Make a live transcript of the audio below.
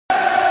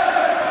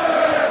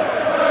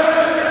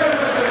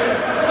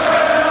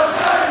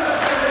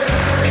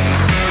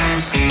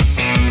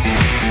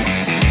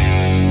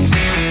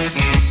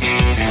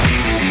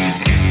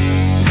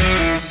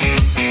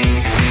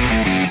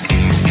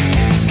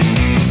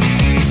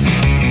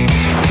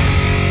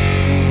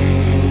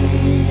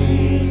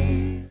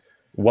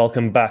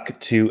Welcome back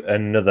to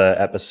another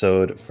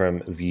episode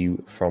from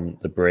View from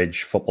the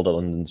Bridge,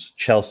 Football.London's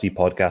Chelsea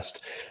podcast.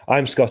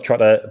 I'm Scott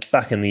Trotter,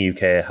 back in the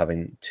UK,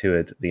 having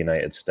toured the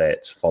United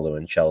States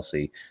following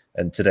Chelsea.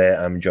 And today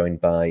I'm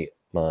joined by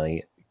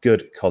my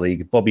good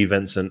colleague, Bobby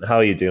Vincent. How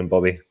are you doing,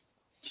 Bobby?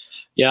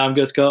 Yeah, I'm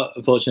good, Scott.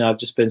 Unfortunately, I've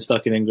just been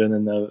stuck in England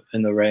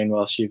in the rain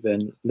whilst you've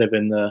been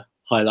living the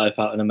high life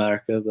out in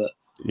America. But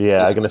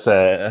yeah, I'm going to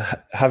say,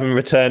 having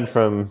returned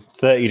from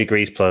 30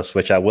 degrees plus,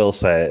 which I will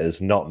say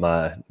is not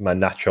my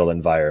natural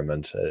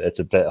environment. It's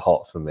a bit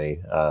hot for me.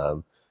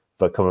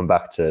 But coming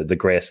back to the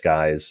grey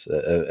skies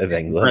of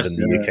England and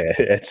the UK,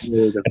 it's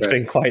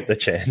been quite the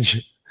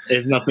change.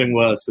 There's nothing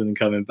worse than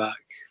coming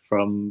back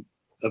from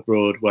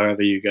abroad,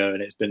 wherever you go,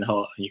 and it's been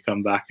hot, and you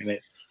come back, and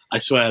I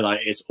swear,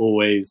 like, it's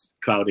always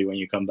cloudy when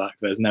you come back.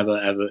 It's never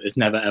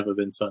ever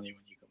been sunny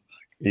when you come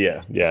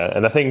back. Yeah.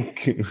 And I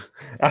think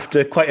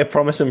after quite a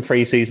promising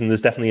pre-season,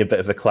 there's definitely a bit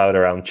of a cloud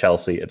around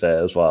Chelsea today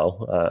as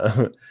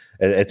well.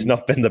 It's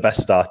not been the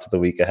best start to the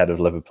week ahead of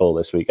Liverpool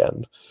this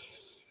weekend.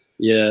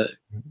 Yeah.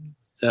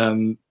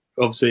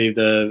 Obviously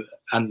the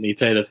Anthony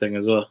Taylor thing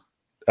as well.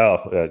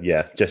 Oh,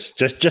 yeah. Just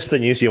the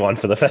news you want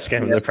for the first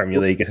game of the Premier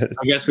League.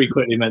 I guess we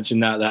quickly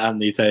mentioned that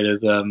Anthony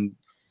Taylor's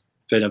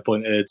been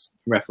appointed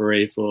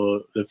referee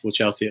for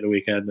Chelsea at the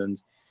weekend, and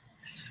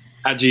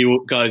as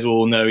you guys will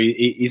all know,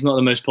 he's not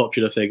the most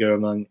popular figure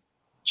among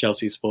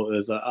Chelsea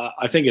supporters.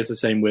 I think it's the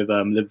same with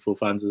Liverpool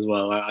fans as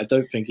well. I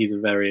don't think he's a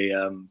very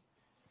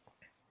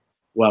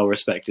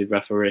well-respected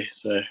referee,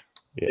 so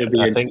it'll be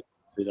interesting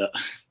to see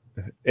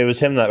that. It was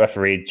him that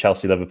refereed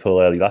Chelsea-Liverpool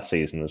early last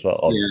season as well,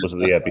 or was it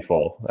the year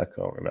before? I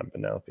can't remember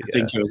now. I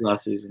think it was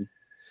last season,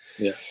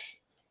 yeah.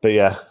 But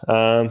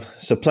yeah,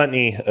 so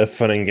plenty of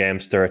fun and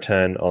games to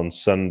return on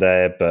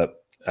Sunday,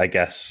 but I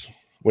guess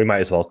we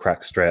might as well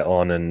crack straight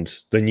on. And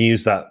the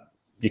news that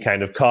you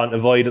kind of can't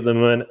avoid at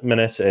the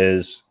minute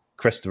is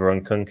Christopher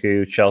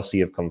Nkunku. Chelsea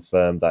have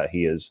confirmed that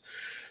he has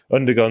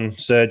undergone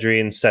surgery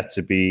and set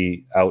to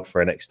be out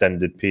for an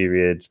extended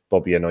period.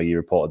 Bobby, I know you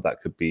reported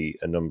that could be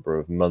a number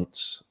of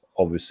months.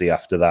 Obviously,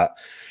 after that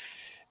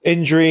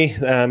injury,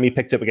 he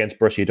picked up against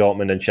Borussia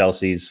Dortmund in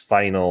Chelsea's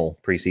final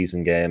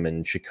preseason game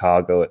in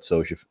Chicago at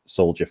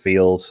Soldier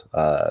Field.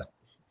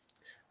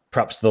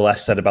 Perhaps the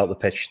less said about the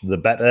pitch, the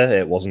better.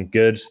 It wasn't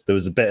good. There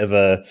was a bit of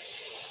a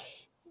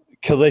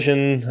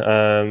collision,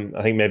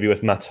 I think maybe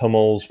with Matt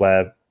Hummels,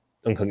 where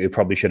Nkunku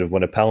probably should have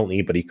won a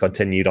penalty, but he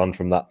continued on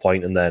from that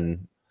point. And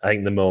then I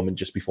think the moment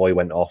just before he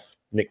went off,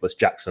 Nicholas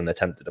Jackson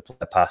attempted to play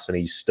a pass and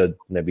he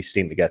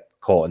seemed to get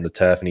caught in the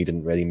turf, and he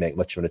didn't really make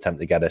much of an attempt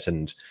to get it.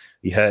 And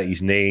he hurt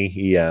his knee.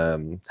 He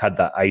had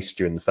that ice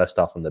during the first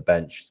half on the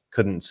bench.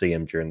 Couldn't see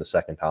him during the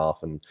second half.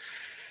 And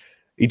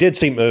he did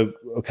seem to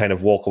kind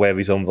of walk away of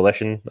his own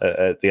volition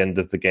at the end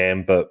of the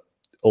game. But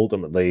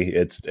ultimately,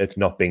 it's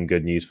not been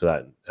good news for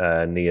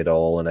that knee at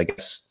all. And I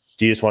guess,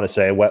 do you just want to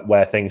say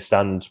where things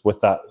stand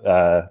with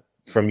that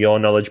from your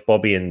knowledge,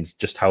 Bobby, and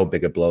just how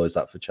big a blow is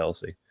that for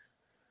Chelsea?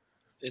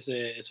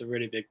 It's a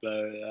really big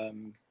blow.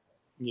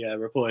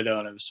 Reported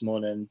on it this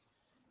morning.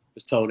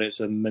 Was told it's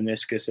a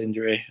meniscus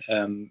injury,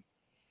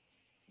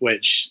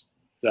 which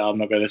I'm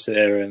not going to sit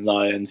here and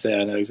lie and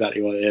say I know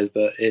exactly what it is,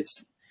 but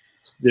it's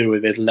to do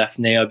with his left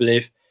knee, I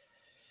believe.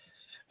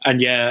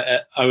 And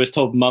I was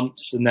told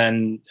months, and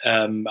then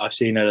I've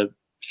seen a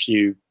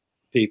few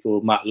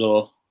people, Matt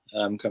Law,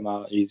 come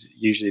out. He's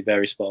usually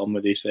very spot on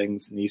with these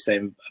things, and he's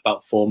saying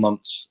about 4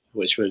 months,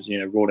 which would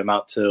rule him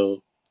out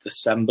till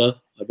December,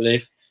 I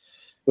believe,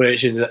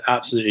 which is an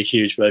absolutely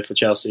huge blow for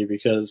Chelsea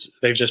because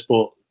they've just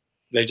bought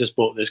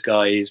this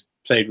guy. He's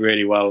played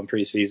really well in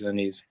pre-season.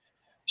 He's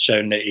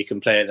shown that he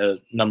can play in a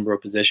number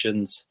of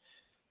positions,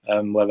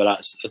 whether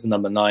that's as a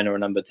number 9 or a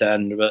number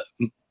 10. But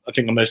I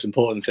think the most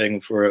important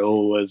thing for it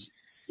all was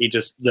he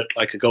just looked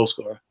like a goal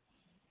scorer.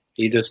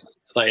 He just,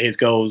 like, his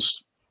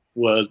goals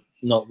were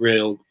not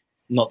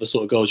the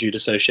sort of goals you'd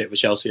associate with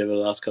Chelsea over the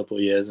last couple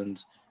of years.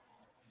 And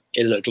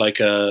it looked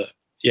like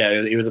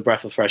it was a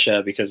breath of fresh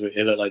air because it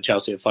looked like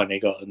Chelsea had finally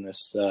gotten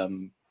this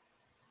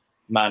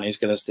man who's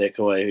going to stick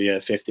away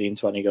 15,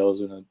 20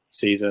 goals in a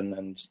season.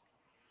 And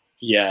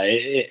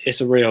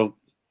it's a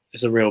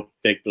real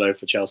big blow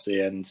for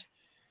Chelsea. And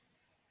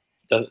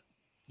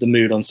the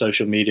mood on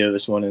social media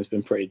this morning has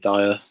been pretty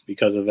dire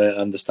because of it,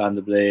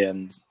 understandably.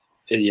 And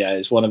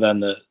it's one of them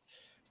that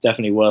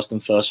definitely worse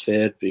than first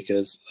feared,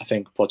 because I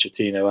think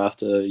Pochettino,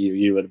 after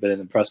you would have been in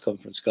the press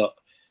conference, Scott,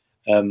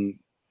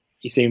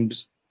 he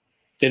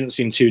didn't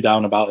seem too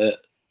down about it.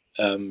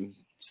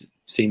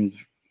 Seemed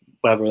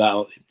whether or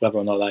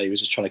not that he was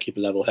just trying to keep a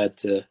level head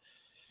to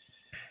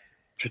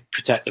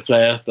protect the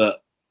player.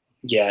 But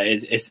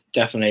it's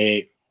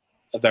definitely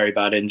a very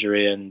bad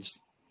injury, and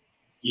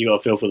you got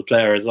to feel for the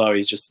player as well.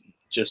 He's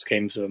just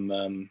came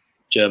from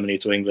Germany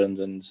to England,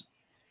 and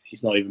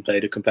he's not even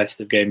played a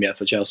competitive game yet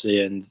for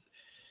Chelsea, and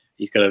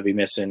he's going to be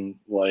missing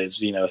what is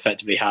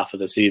effectively half of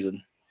the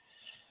season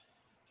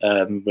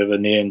with a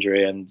knee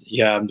injury. And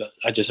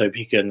I just hope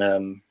he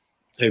can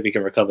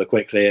recover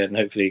quickly and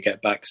hopefully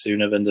get back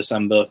sooner than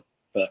December.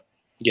 But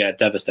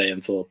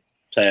devastating for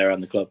player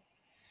and the club.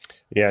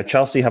 Yeah,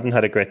 Chelsea haven't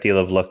had a great deal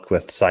of luck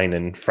with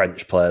signing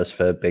French players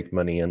for big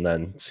money and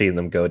then seeing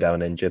them go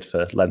down injured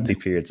for lengthy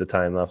periods of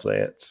time after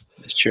it.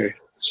 It's true.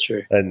 It's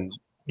true. And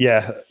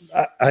yeah,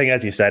 I think,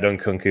 as you said,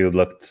 Nkunku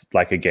looked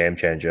like a game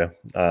changer,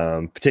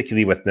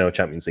 particularly with no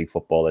Champions League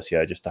football this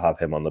year, just to have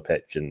him on the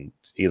pitch. And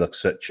he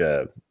looks such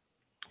a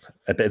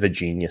bit of a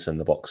genius in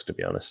the box, to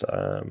be honest.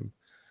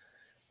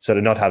 So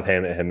to not have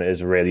him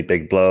is a really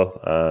big blow.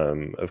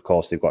 Of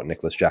course, they've got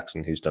Nicholas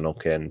Jackson, who's done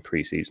okay in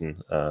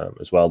pre-season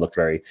as well. Looked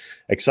very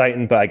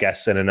exciting, but I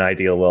guess in an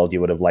ideal world,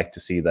 you would have liked to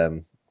see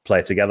them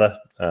play together.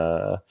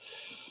 So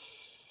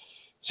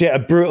yeah, a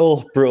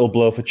brutal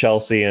blow for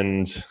Chelsea,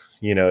 and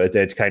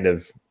it's kind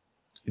of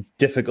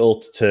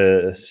difficult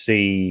to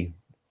see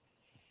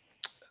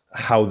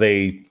how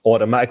they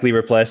automatically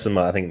replace them.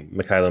 I think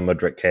Mikhailo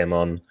Mudryk came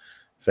on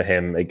for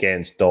him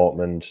against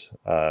Dortmund.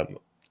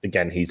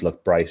 Again, he's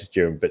looked bright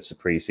during bits of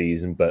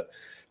pre-season, but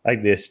I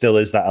think there still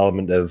is that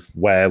element of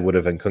where would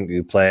have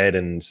Nkunku played,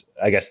 and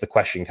I guess the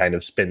question kind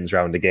of spins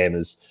around again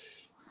is,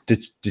 do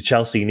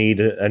Chelsea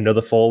need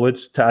another forward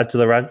to add to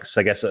the ranks?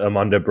 I guess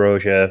Armando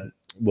Broja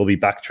will be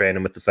back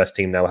training with the first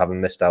team now, having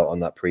missed out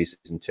on that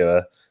pre-season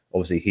tour.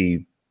 Obviously,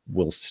 he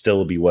will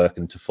still be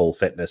working to full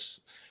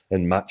fitness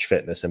and match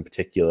fitness in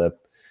particular.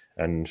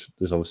 And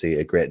there's obviously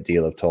a great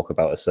deal of talk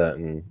about a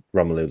certain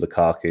Romelu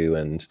Lukaku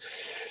and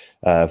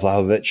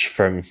Vlahovic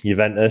from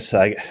Juventus.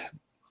 I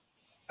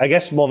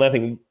guess more than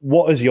anything,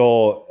 what is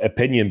your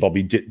opinion,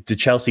 Bobby? Do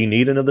Chelsea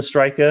need another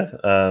striker?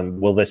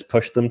 Will this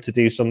push them to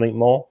do something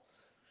more?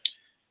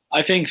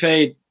 I think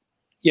they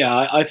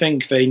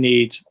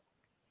need,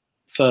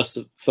 first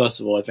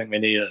of all, I think they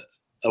need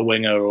a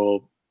winger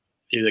or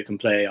either can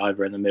play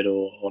either in the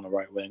middle or on the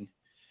right wing.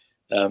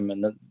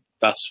 And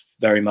that's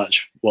very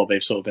much what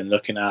they've sort of been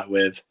looking at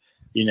with,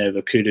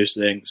 the Kudus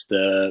links,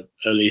 the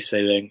Elise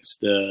links,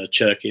 the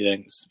Cherky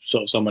links,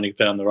 sort of someone who can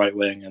play on the right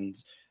wing and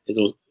is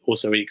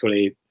also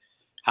equally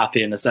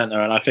happy in the centre.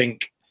 And I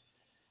think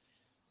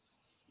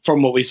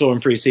from what we saw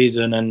in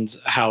pre-season and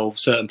how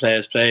certain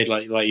players played,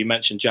 like you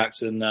mentioned,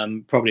 Jackson,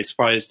 definitely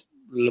surprised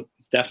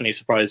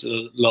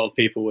a lot of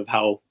people with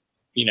how,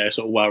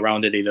 sort of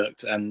well-rounded he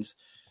looked. And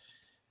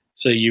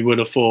so you would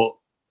have thought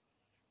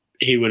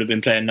he would have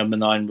been playing number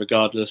 9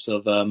 regardless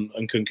of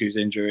Nkunku's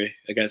injury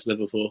against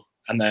Liverpool.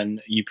 And then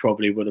you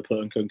probably would have put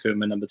Nkunku in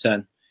number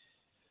 10.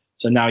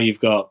 So now you've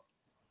got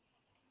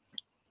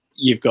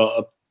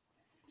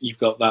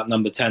that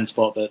number 10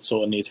 spot that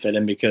sort of needs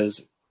filling,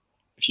 because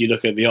if you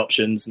look at the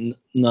options,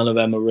 none of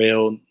them are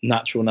real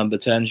natural number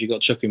 10s. You've got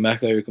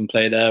Chukwuemeka who can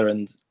play there,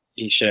 and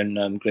he's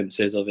shown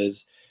glimpses of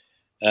his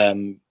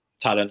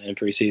talent in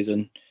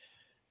pre-season.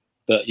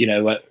 But,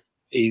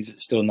 he's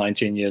still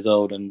 19 years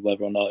old, and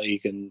whether or not he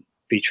can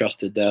be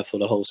trusted there for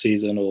the whole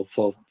season or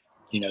for,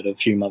 the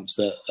few months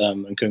that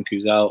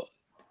Nkunku's out,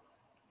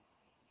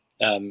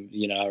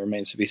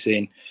 remains to be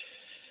seen.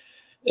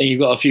 And you've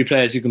got a few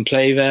players who can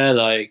play there,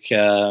 like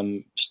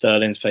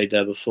Sterling's played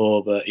there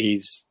before, but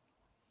he's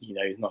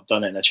not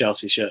done it in a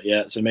Chelsea shirt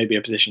yet. So maybe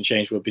a position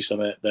change would be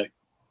something that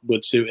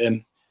would suit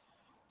him.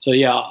 So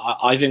yeah,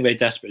 I think they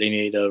desperately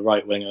need a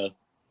right winger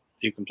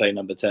who can play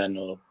number 10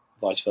 or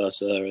vice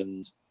versa.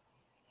 And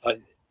I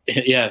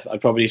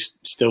probably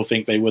still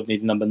think they would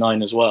need number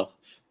 9 as well.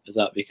 Is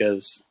that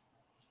because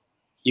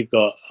you've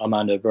got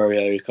Armando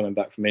Broja who's coming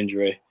back from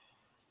injury.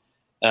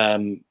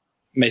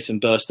 Mason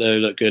Burstow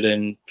looked good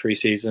in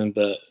pre-season,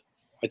 but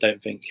I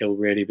don't think he'll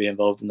really be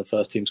involved in the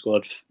first team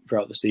squad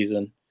throughout the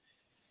season.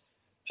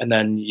 And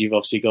then you've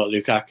obviously got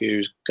Lukaku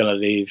who's going to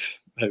leave,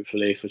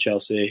 hopefully, for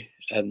Chelsea.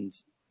 And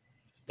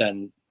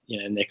then,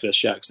 Nicholas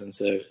Jackson.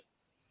 So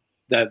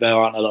there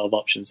aren't a lot of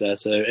options there.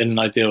 So in an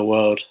ideal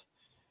world,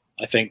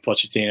 I think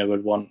Pochettino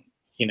would want,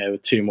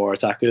 2 more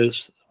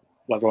attackers.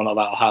 Whether or not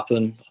that'll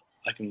happen,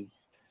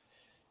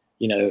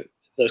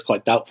 that's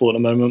quite doubtful at the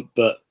moment.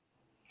 But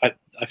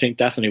I think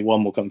definitely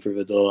one will come through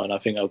the door, and I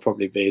think it'll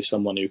probably be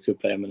someone who could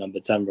play in the number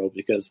 10 role,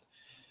 because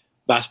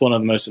that's one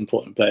of the most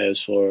important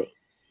players for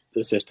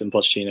the system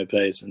Pochettino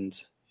plays. And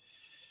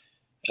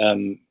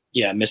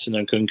missing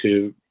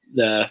Nkunku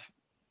there,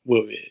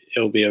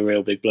 it'll be a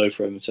real big blow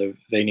for him. So I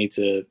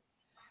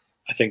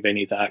think they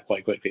need to act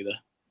quite quickly there.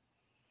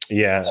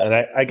 Yeah, and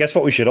I guess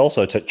what we should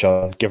also touch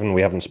on, given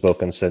we haven't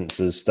spoken since,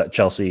 is that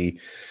Chelsea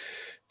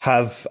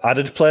have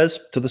added players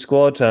to the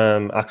squad.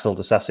 Axel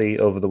Disasi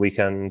over the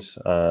weekend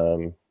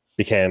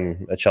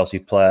became a Chelsea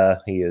player.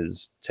 He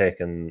has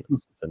taken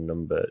the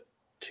number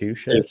 2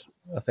 shirt,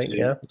 I think,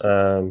 yeah.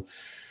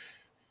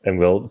 And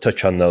we'll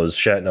touch on those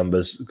shirt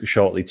numbers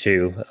shortly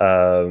too.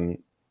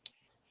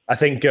 I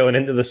think going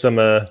into the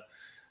summer,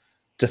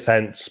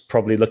 defence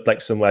probably looked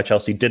like somewhere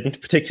Chelsea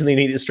didn't particularly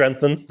need to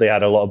strengthen. They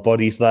had a lot of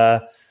bodies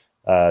there.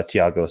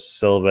 Thiago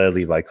Silva,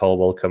 Levi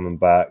Colwill coming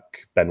back,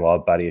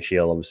 Benoit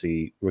Badiashile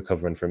obviously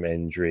recovering from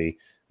injury,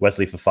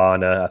 Wesley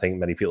Fofana, I think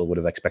many people would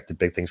have expected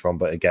big things from,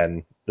 but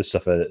again,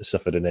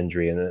 suffered an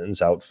injury and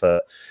is out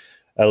for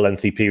a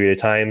lengthy period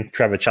of time.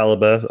 Trevor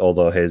Chalobah,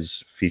 although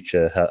his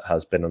future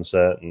has been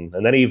uncertain.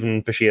 And then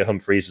even Bashir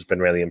Humphreys has been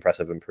really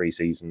impressive in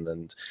pre-season,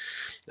 and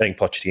I think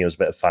Pochettino's a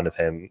bit of a fan of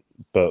him,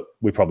 but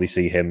we probably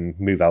see him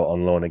move out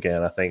on loan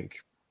again, I think.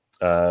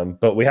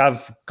 But we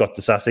have got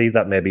Disasi.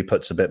 That maybe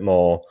puts a bit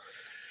more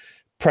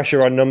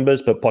pressure on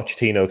numbers, but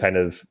Pochettino kind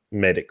of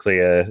made it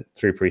clear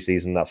through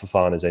pre-season that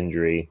Fofana's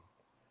injury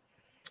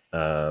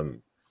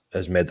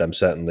has made them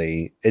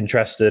certainly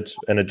interested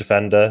in a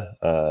defender.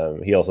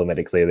 He also made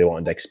it clear they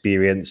wanted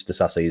experience.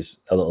 Disasi's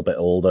a little bit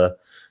older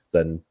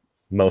than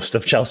most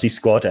of Chelsea's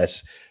squad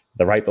at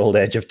the ripe old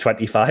age of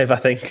 25, I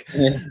think.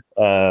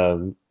 Yeah.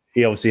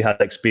 He obviously had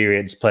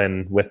experience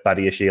playing with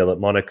Badiashile at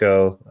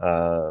Monaco.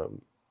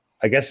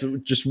 I guess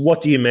just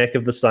what do you make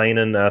of the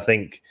signing? I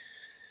think,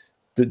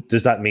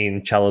 does that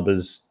mean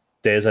Chalobah's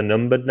days are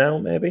numbered now,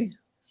 maybe?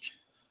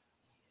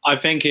 I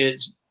think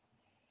it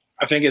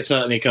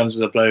certainly comes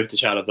as a blow to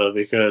Chalobah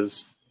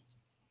because,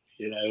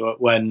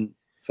 when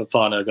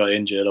Fofana got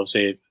injured,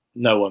 obviously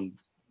no one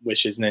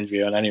wishes an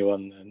injury on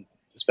anyone, and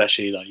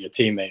especially like your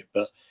teammate,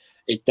 but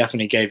it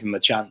definitely gave him a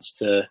chance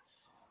to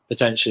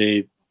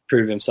potentially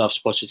prove himself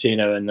to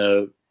Pochettino in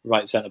the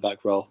right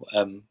centre-back role,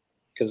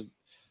 because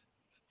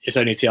it's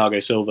only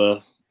Thiago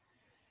Silva.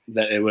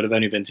 That it would have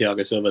only been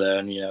Thiago Silva there,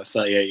 and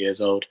 38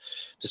 years old,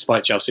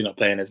 despite Chelsea not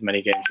playing as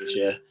many games this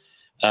year.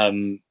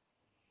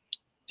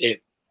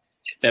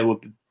 There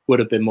would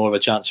have been more of a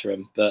chance for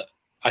him, but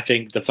I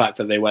think the fact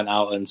that they went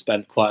out and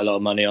spent quite a lot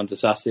of money on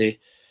Disasi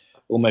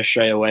almost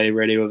straight away,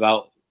 really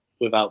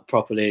without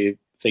properly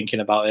thinking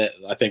about it,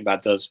 I think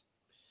that does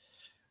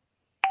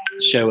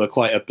show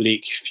quite a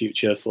bleak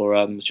future for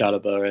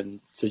Chalobah and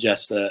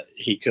suggests that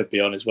he could be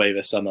on his way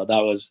this summer.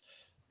 That was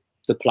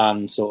the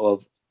plan, sort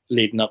of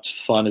leading up to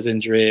Fofana's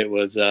injury. It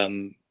was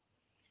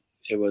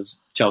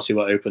Chelsea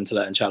were open to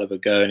letting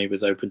Chalobah go, and he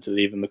was open to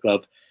leaving the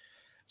club.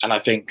 And I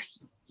think,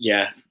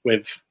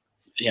 with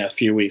a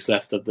few weeks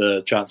left of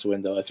the transfer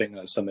window, I think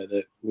that's something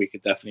that we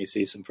could definitely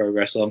see some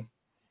progress on.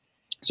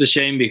 It's a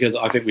shame because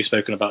I think we've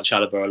spoken about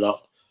Chalobah a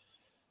lot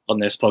on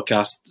this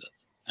podcast,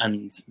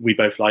 and we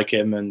both like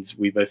him, and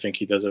we both think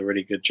he does a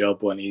really good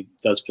job when he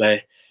does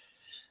play.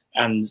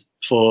 And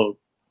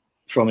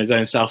from his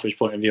own selfish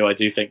point of view, I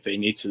do think that he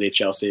needs to leave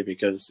Chelsea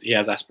because he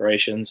has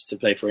aspirations to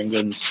play for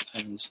England,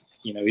 and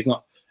he's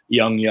not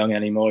young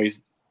anymore.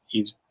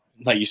 He's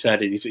like you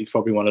said, he's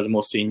probably one of the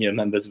more senior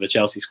members of the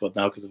Chelsea squad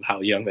now because of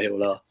how young they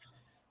all are.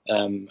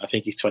 I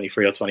think he's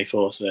 23 or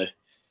 24. So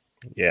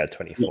yeah,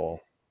 24.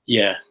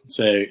 Yeah,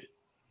 so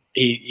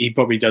he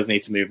probably does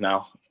need to move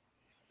now.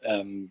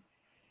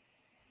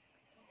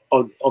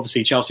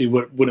 Obviously, Chelsea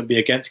wouldn't be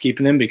against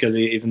keeping him because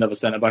he's another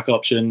centre-back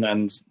option,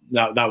 and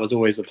that was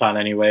always the plan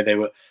anyway. They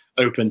were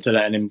open to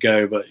letting him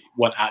go, but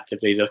weren't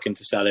actively looking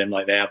to sell him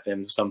like they have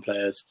been with some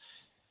players.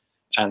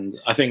 And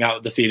I think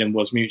that the feeling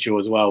was mutual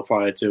as well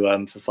prior to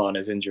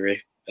Fofana's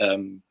injury.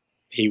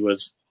 He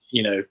was,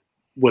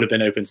 would have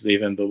been open to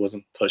leave him, but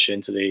wasn't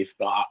pushing to leave.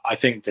 But I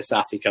think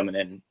Disasi coming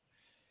in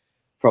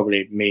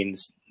probably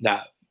means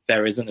that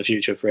there isn't a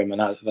future for him,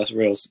 and that's a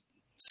real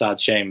sad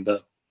shame.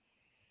 But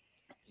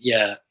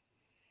yeah,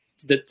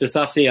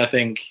 Disasi, I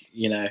think,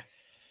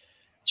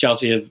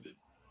 Chelsea have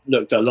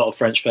looked at a lot of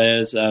French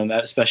players,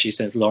 especially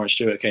since Lawrence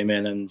Stewart came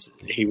in, and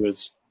he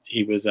was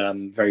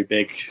very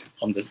big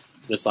on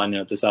the signing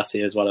of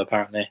Disasi as well,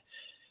 apparently.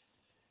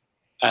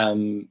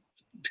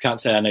 Can't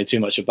say I know too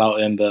much about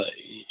him, but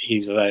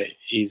he's a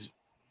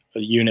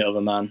unit of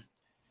a man.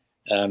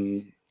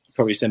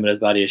 Probably similar to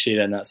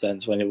Badiashile in that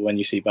sense. When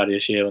you see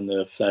Badiashile in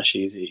the flesh,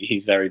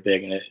 he's very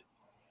big in it.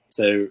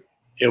 So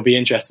it'll be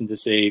interesting to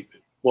see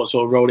what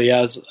sort of role he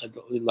has.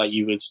 Like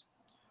you would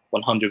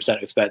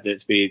 100% expect it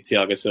to be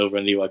Thiago Silva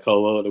and Levi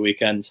Colwill at the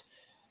weekend.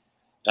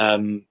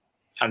 And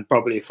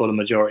probably for the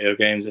majority of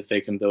games if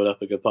they can build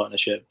up a good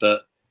partnership.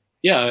 But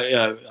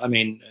yeah, I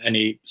mean,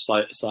 any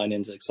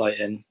signing's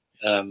exciting.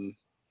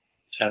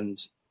 And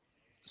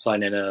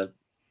signing a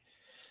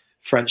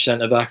French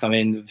centre-back, I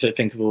mean,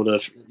 think of all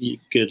the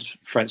good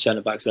French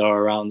centre-backs that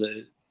are around.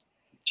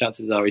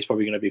 Chances are he's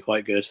probably going to be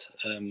quite good.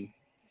 And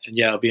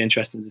yeah, it'll be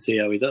interesting to see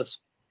how he does.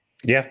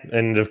 Yeah,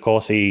 and of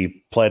course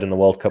he played in the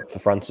World Cup for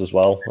France as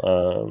well.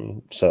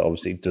 So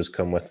obviously it does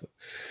come with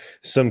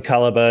some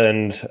calibre.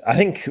 And I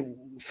think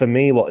for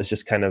me, what is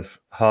just kind of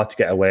hard to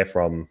get away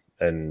from,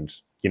 and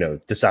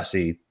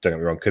Disasi, don't get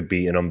me wrong, could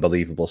be an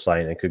unbelievable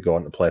sign and could go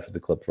on to play for the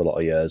club for a lot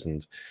of years.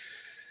 And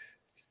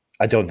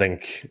I don't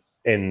think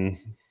in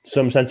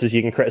some senses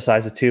you can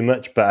criticise it too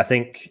much, but I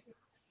think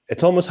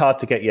it's almost hard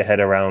to get your head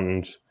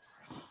around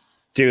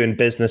doing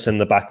business in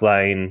the back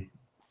line,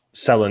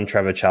 selling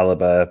Trevor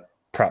Chalobah,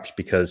 perhaps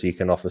because he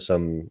can offer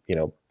some,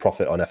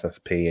 profit on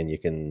FFP and you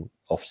can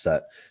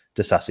offset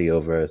Disasi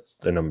over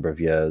a number of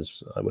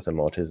years with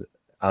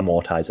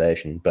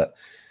amortization. But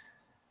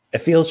it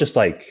feels just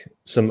like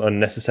some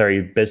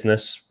unnecessary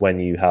business when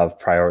you have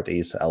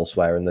priorities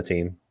elsewhere in the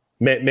team.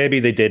 Maybe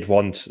they did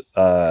want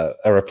a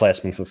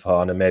replacement for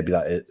Fofana. Maybe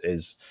that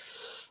is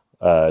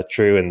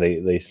true, and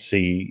they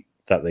see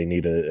that they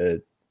need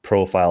a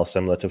profile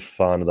similar to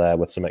Fofana there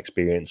with some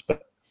experience.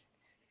 But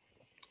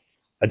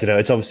I don't know.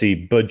 It's obviously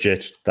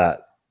budget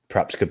that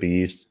perhaps could be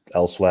used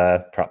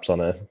elsewhere, perhaps on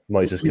a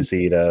Moises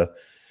Caicedo.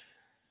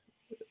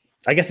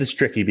 I guess it's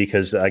tricky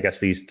because I guess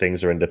these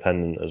things are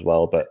independent as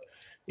well. But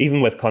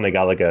even with Conor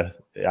Gallagher,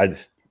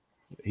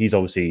 he's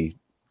obviously,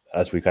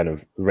 as we've kind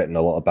of written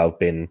a lot about,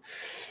 been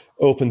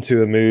open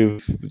to a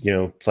move,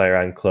 player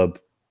and club.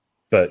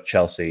 But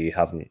Chelsea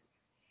haven't,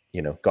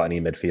 got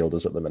any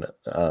midfielders at the minute.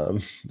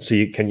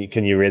 So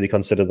can you really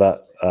consider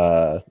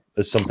that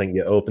as something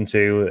you're open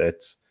to?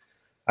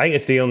 I think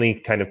it's the only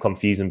kind of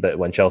confusing bit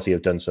when Chelsea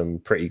have done some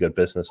pretty good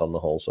business on the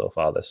whole so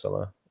far this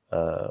summer.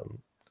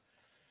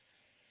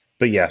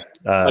 But yeah,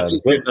 I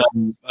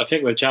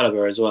think with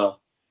Chalobah as well.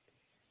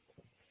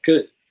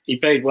 He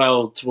played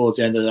well towards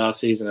the end of last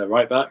season at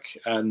right back,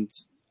 and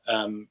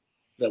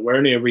that we're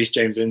only a Reece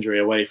James injury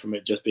away from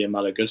it just being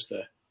Malo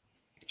Gusto.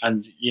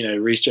 And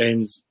Reece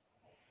James,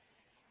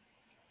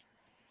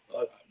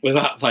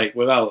 without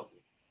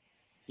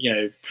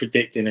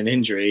predicting an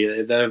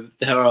injury,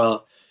 there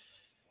are.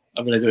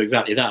 I'm going to do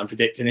exactly that and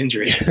predict an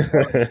injury.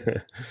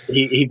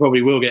 he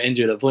probably will get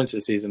injured at points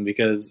this season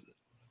because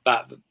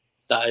that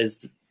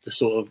is the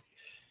sort of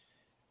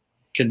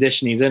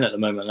condition he's in at the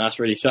moment. And that's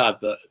really sad.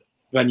 But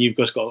when you've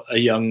just got a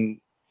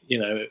young,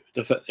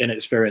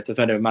 inexperienced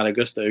defender of Malo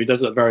Gusto, who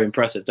does look very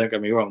impressive, don't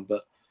get me wrong,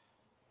 but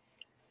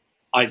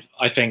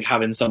I think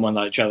having someone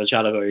like Trevor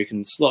Chalobah who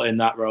can slot in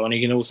that role, and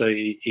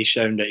he's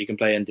shown that he can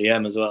play in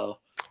DM as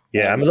well.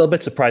 Yeah, I'm a little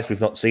bit surprised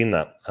we've not seen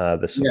that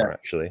this summer,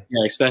 actually.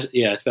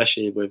 Yeah,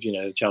 especially with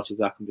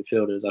Chelsea's attacking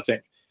midfielders. I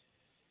think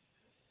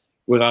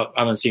without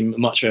having seen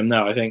much of him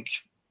now, I think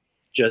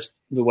just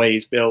the way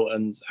he's built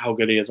and how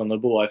good he is on the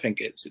ball, I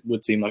think it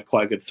would seem like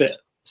quite a good fit.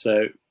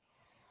 So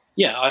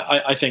yeah,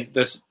 I think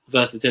there's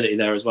versatility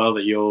there as well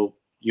that you'll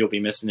be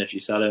missing if you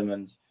sell him.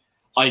 And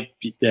like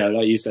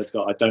you said,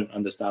 Scott, I don't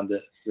understand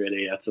it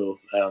really at all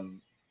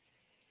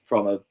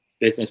from a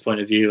business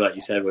point of view, like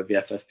you said with the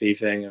FFP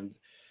thing and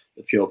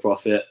the pure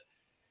profit.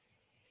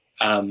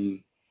 That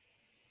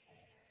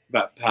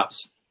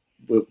perhaps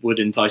would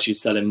entice you to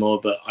sell him more,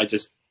 but I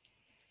just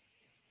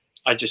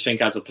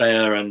think as a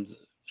player and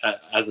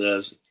as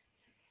a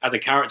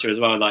character as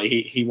well, like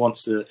he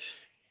wants to.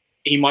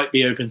 He might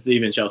be open to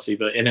leaving Chelsea,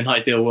 but in an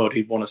ideal world,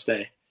 he'd want to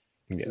stay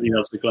because he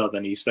loves the club,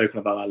 and he's spoken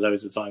about that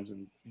loads of times.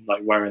 And like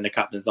wearing the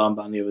captain's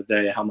armband the other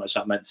day, how much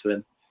that meant to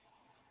him.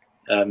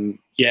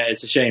 Yeah,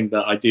 it's a shame,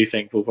 but I do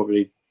think we'll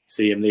probably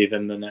see him leave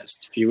in the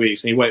next few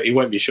weeks, and he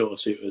won't be short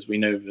of suitors. We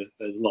know that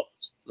there's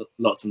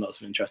lots and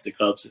lots of interested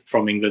clubs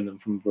from England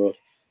and from abroad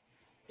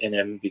in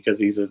him because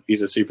he's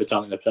a super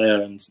talented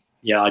player. And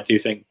yeah, I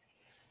just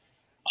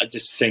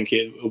think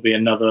it will be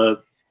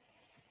another.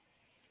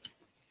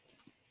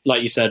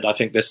 Like you said, I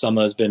think this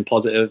summer has been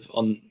positive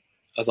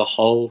as a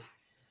whole,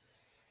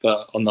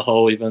 but on the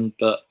whole even.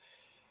 But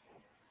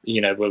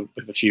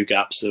with a few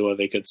gaps where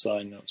they could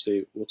sign.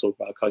 Obviously, we'll talk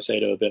about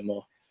Caicedo a bit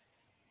more.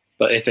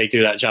 But if they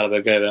do let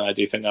Chalobah go, then I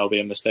do think that'll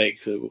be a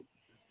mistake that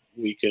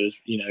we could,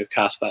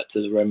 cast back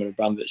to the Roman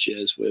Abramovich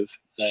years with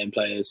letting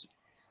players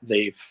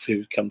leave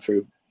who come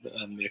through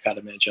the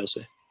academy at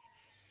Chelsea.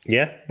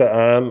 Yeah, but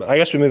I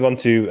guess we move on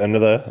to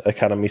another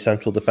academy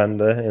central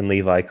defender in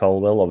Levi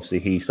Colwill. Obviously,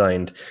 he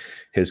signed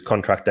his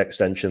contract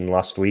extension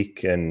last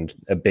week, and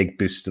a big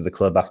boost to the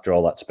club after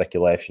all that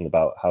speculation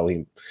about how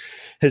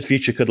his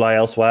future could lie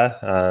elsewhere.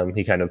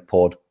 He kind of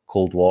poured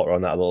cold water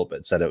on that a little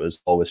bit, said it was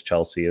always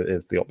Chelsea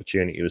if the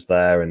opportunity was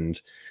there.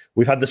 And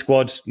we've had the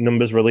squad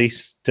numbers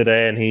released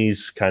today, and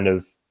he's kind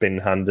of been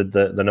handed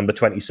the number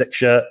 26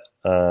 shirt.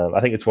 I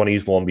think it's one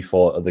he's worn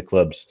before at the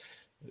clubs,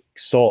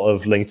 sort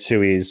of linked to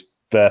his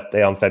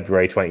birthday on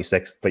February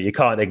 26th, but you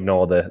can't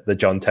ignore the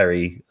John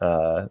Terry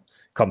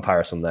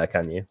comparison there,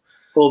 can you?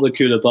 All the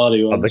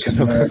Koulibaly ones.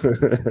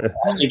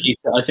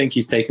 I think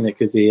he's taken it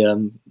because he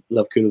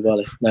loved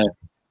Koulibaly. No,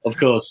 of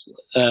course.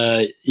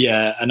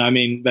 Yeah, and I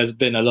mean, there's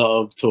been a lot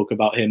of talk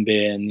about him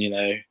being,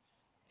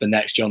 the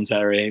next John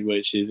Terry,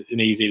 which is an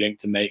easy link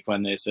to make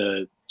when it's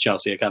a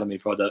Chelsea Academy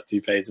product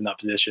who plays in that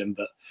position.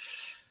 But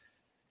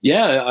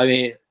yeah, I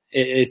mean,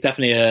 it's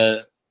definitely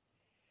a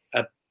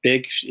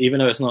big, even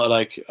though it's not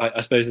like, I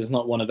suppose it's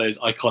not one of those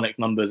iconic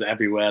numbers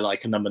everywhere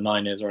like a number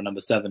 9 is or a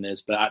number 7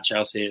 is, but at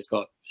Chelsea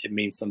it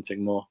means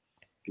something more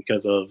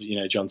because of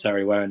John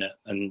Terry wearing it,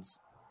 and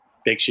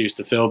big shoes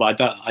to fill. But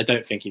I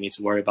don't think he needs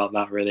to worry about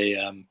that really.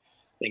 I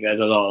think there's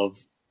a lot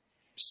of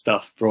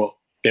stuff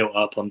built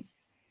up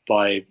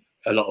by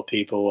a lot of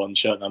people on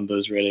shirt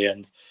numbers really,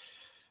 and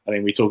I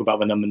mean we talk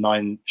about the number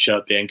 9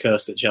 shirt being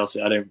cursed at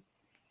Chelsea.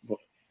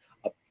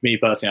 Me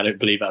personally, I don't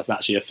believe that's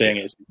actually a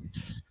thing.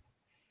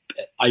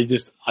 I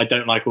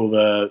don't like all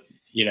the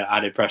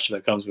added pressure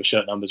that comes with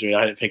shirt numbers. Really,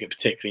 I don't think it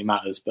particularly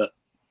matters. But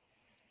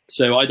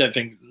so I don't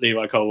think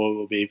Levi Colwill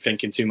will be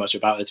thinking too much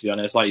about it. To be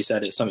honest, like you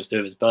said, it's something to do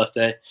with his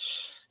birthday.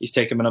 He's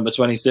taken a number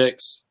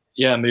 26.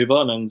 Yeah, move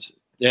on. And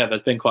yeah,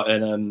 there's been quite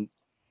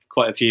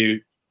a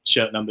few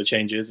shirt number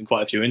changes and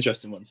quite a few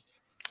interesting ones.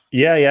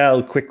 Yeah.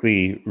 I'll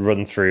quickly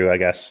run through, I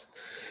guess,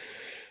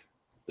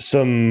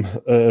 some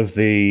of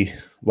the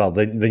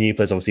new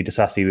players, obviously,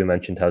 Disasi, we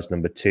mentioned, has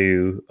number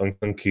 2.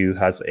 Nkunku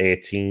has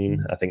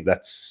 18. I think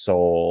that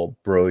saw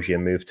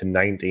Brozier move to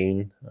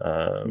 19.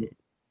 I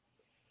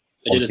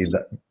did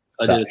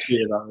a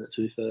tweet about it,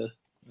 to be fair.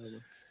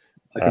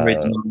 I can read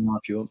the number now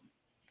if you want.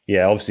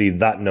 Yeah, obviously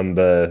that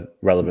number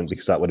relevant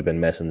because that would have been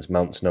Mason's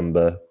Mount's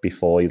number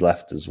before he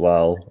left as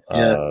well.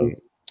 Yeah.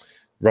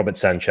 Robert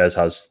Sanchez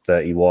has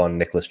 31,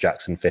 Nicholas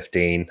Jackson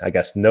 15. I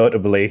guess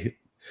notably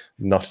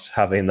not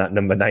having that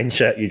number 9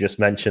 shirt you just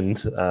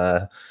mentioned,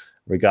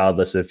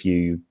 regardless if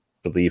you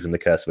believe in the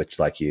curse, which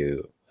like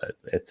you,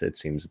 it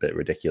seems a bit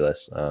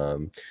ridiculous.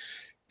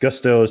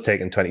 Gusto has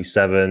taken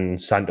 27,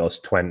 Santos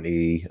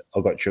 20,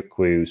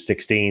 Ogotchukwu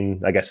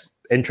 16. I guess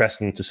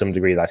interesting to some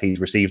degree that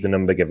he's received a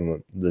number,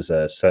 given there's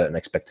a certain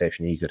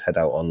expectation he could head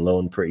out on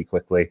loan pretty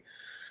quickly.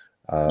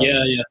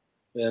 Yeah,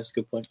 that's a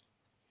good point.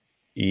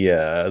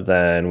 Yeah,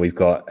 then we've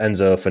got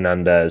Enzo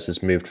Fernandez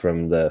has moved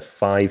from the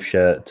 5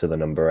 shirt to the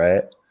number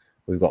 8.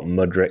 We've got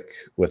Mudryk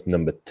with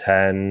number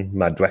 10,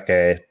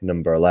 Madueke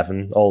number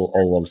 11, all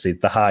obviously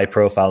the high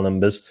profile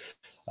numbers.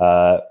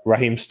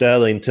 Raheem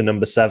Sterling to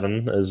number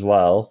 7 as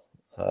well.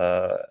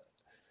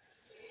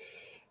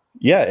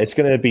 Yeah, it's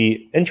going to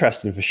be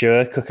interesting for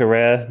sure.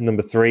 Kukurea,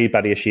 number 3,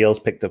 Badia Shields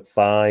picked up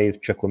 5,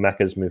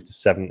 Chukwuemeka's moved to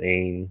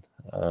 17.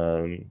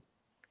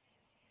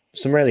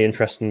 Some really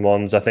interesting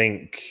ones. I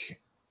think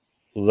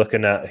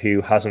looking at who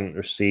hasn't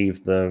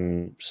received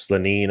them,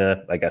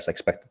 Slanina, I guess,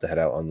 expected to head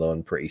out on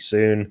loan pretty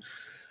soon.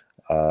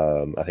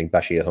 I think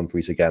Bashir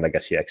Humphreys, again, I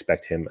guess you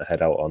expect him to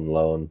head out on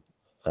loan.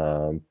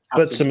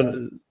 But some of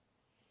the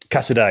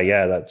Cassidy,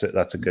 yeah,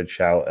 that's a good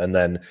shout. And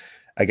then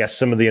I guess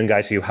some of the young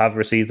guys who have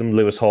received them,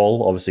 Lewis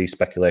Hall, obviously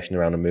speculation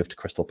around a move to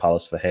Crystal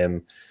Palace for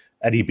him.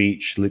 Eddie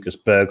Beach, Lucas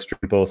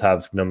Bergstrom both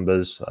have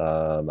numbers.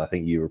 I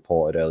think you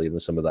reported earlier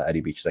that some of that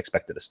Eddie Beach is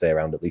expected to stay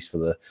around at least for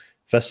the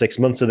first 6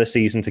 months of the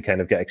season to kind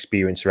of get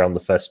experience around the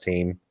first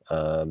team.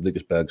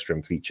 Lucas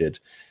Bergstrom featured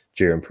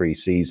during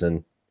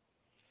pre-season.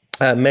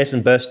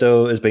 Mason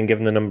Burstow has been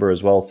given a number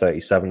as well,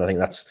 37. I think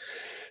that's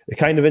a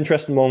kind of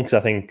interesting one because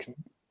I think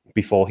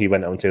before he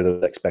went on to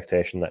the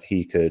expectation that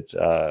he could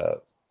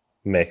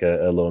make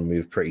a loan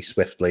move pretty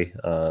swiftly.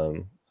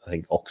 I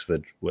think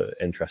Oxford were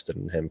interested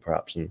in him,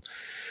 perhaps, and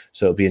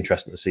so it'll be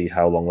interesting to see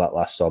how long that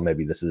lasts. Or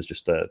maybe this is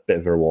just a bit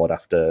of a reward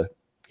after,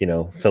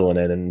 filling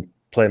in and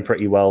playing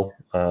pretty well.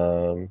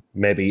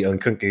 Maybe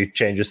Nkunku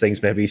changes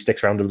things. Maybe he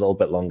sticks around a little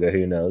bit longer.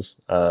 Who knows?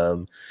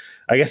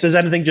 I guess there's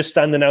anything just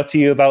standing out to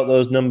you about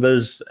those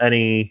numbers?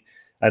 Any?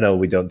 I know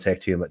we don't take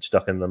too much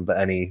stock in them, but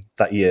any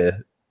that you're,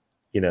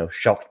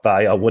 shocked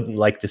by or wouldn't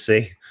like to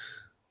see?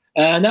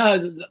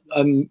 No,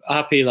 I'm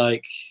happy.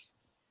 Like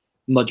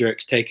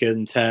Mudryk's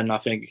taken 10. I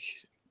think,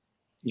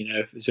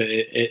 so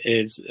it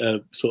is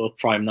a sort of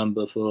prime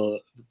number for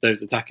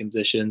those attacking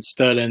positions.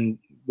 Sterling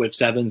with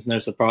 7's no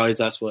surprise.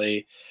 That's what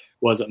he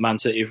was at Man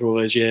City for all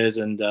those years.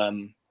 And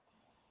so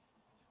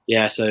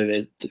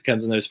it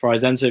comes as no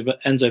surprise.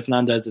 Enzo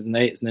Fernandez is an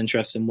 8. It's an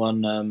interesting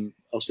one.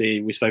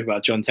 Obviously, we spoke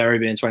about John Terry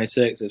being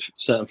 26, a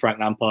certain Frank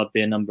Lampard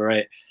being number 8.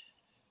 And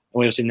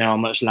we obviously know how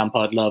much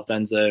Lampard loved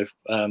Enzo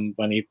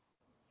when he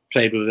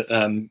played with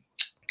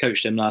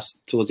coached him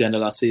towards the end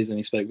of last season.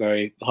 He spoke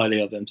very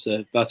highly of him,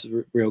 so that's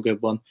a real good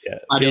one. Yeah,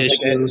 Badia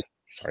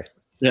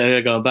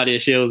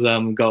Shields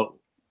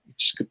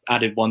just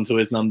added 1 to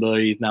his number.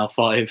 He's now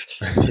 5.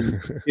 It's a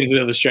bit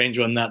of a strange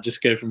one that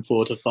just go from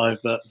 4 to 5,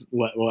 but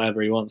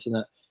whatever he wants in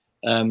it.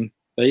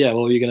 But yeah,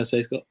 what were you going to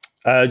say, Scott?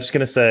 Just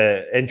going to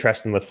say,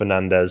 interesting with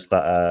Fernandez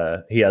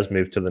that he has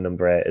moved to the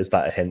number 8. Is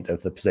that a hint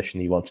of the position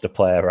he wants to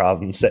play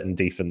rather than sitting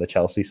deep in the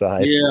Chelsea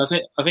side? Yeah,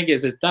 I think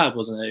it's his dad,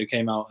 wasn't it, who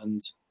came out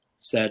and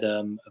said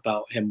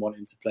about him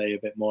wanting to play a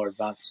bit more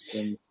advanced,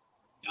 and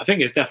I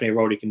think it's definitely a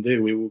role he can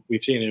do.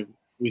 We've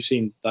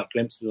seen that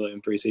glimpse of it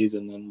in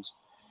pre-season, and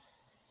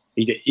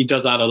he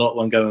does add a lot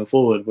when going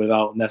forward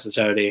without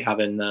necessarily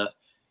having that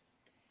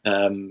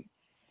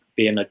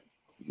being a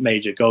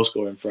major goal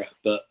scoring threat.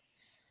 But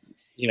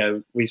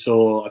we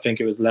saw, I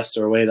think it was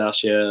Leicester away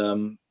last year.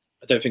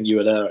 I don't think you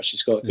were there actually,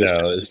 Scott.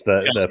 No, it's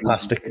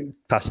the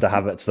pasta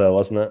Havertz though,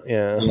 wasn't it?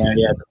 Yeah,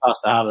 the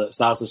pasta Havertz.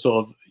 That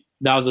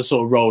was the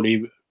sort of role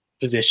he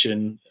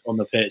position on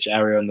the pitch,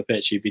 area on the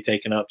pitch he'd be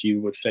taken up, you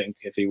would think,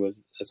 if he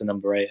was as a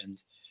number 8. And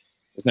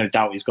there's no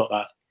doubt he's got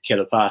that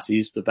killer pass.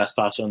 He's the best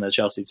passer on the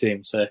Chelsea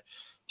team. So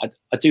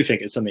I do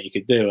think it's something he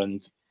could do.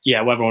 And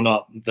yeah, whether or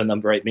not the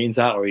number 8 means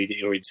that, or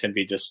he'd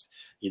simply just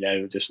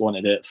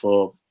wanted it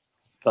for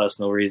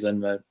personal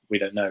reason, we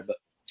don't know. But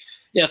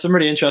yeah, some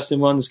really interesting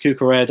ones.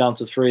 Kukurea down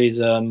to 3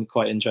 is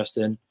quite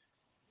interesting,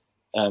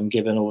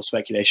 given all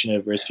speculation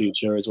over his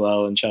future as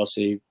well, and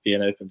Chelsea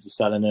being open to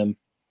selling him.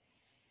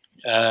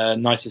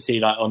 Nice to see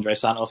like Andre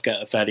Santos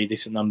get a fairly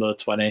decent number,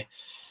 20.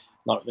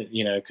 Not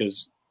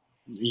because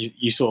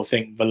you sort of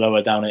think the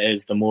lower down it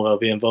is, the more he'll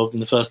be involved in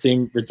the first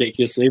team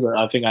ridiculously. But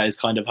I think that is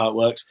kind of how it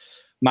works.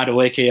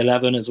 Madueke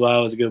 11 as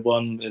well is a good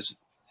one. Is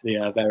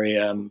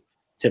very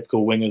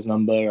typical wingers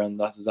number, and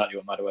that's exactly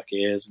what Madueke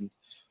is. And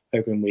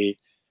hoping we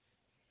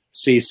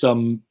see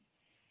some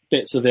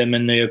bits of him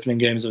in the opening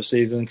games of the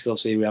season, because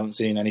obviously we haven't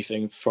seen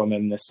anything from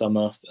him this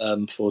summer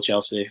for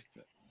Chelsea.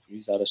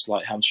 He's had a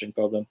slight hamstring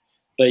problem.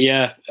 But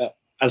yeah,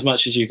 as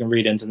much as you can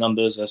read into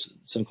numbers, there's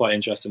some quite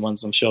interesting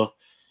ones. I'm sure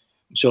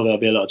there'll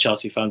be a lot of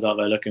Chelsea fans out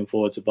there looking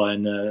forward to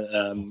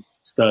buying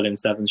Sterling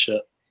 7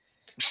 shirt.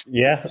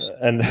 Yeah,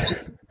 and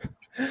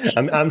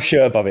I'm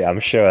sure, Bobby.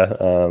 I'm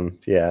sure.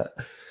 Yeah.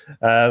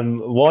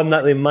 One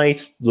that they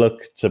might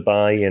look to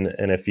buy in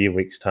a few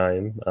weeks'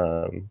 time,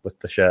 with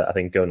the shirt, I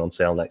think, going on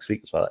sale next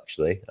week as well,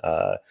 actually.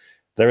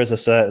 There is a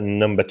certain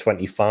number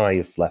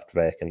 25 left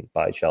vacant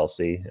by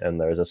Chelsea, and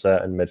there is a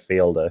certain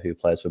midfielder who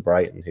plays for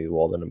Brighton who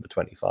wore the number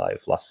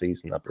 25 last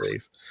season, I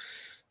believe.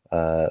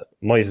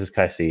 Moises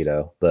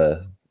Caicedo,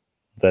 the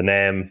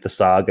name, the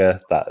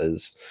saga that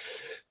is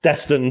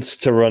destined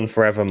to run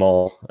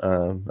forevermore,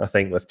 I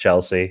think, with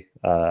Chelsea.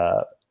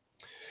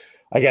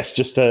 I guess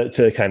just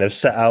to kind of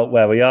set out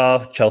where we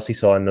are, Chelsea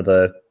saw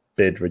another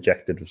bid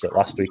rejected. Was it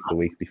last week, the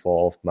week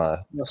before? My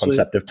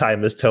concept of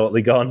time is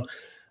totally gone.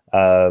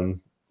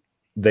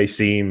 They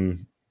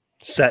seem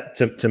set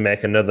to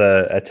make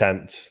another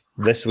attempt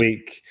this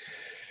week.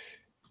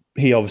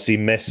 He obviously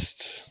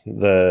missed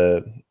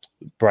the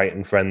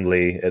Brighton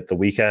friendly at the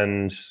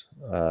weekend.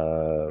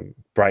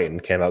 Brighton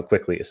came out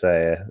quickly to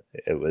say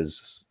it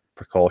was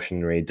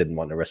precautionary, didn't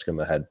want to risk him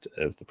ahead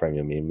of the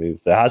Premier League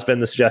move. There has been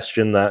the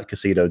suggestion that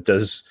Caicedo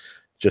does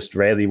just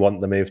really want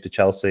the move to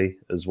Chelsea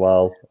as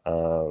well.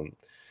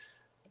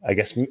 I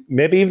guess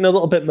maybe even a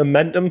little bit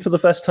momentum for the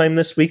first time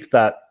this week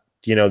that,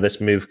 this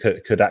move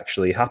could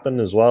actually happen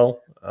as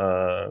well.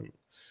 But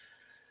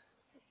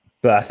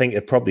I think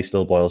it probably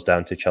still boils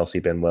down to Chelsea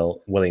being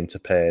willing to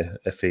pay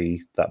a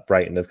fee that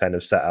Brighton have kind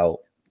of set out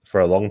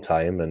for a long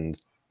time,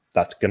 and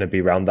that's going to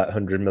be around that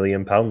 £100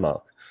 million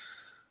mark.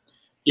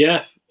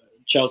 Yeah.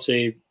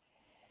 Chelsea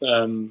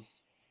are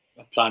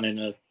planning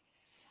a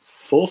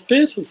 4th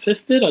bid or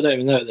 5th bid. I don't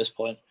even know at this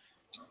point.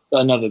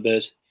 But another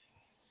bid.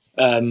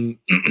 And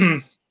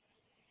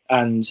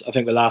I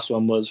think the last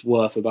one was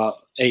worth about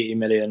 80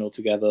 million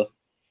altogether,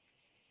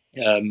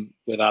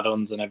 with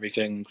add-ons and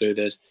everything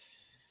included.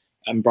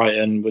 And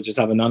Brighton would just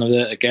have none of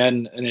it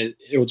again. And it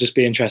will just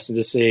be interesting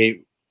to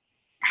see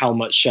how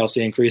much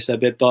Chelsea increase their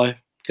bid by.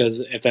 Because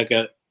if they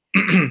get,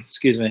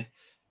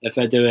 if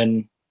they're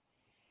doing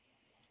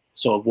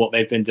sort of what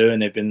they've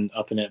been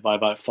upping it by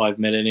about 5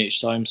 million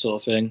each time,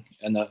 sort of thing.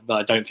 And that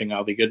I don't think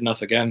that'll be good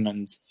enough again.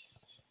 And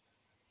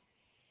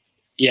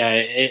yeah,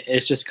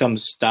 it just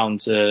comes down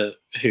to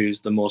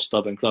who's the more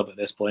stubborn club at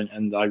this point.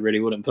 And I really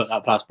wouldn't put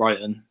that past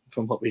Brighton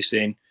from what we've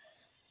seen.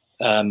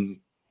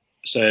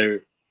 So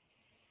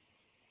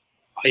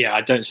yeah,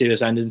 I don't see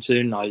this ending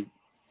soon. I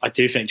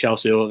do think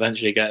Chelsea will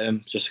eventually get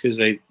him, just because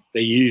they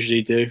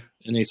usually do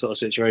in these sort of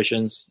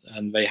situations.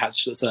 And they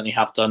certainly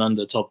have done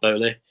under Todd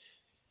Bowley.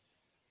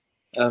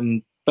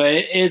 But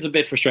it is a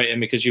bit frustrating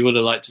because you would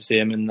have liked to see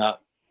him in that.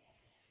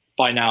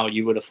 By now,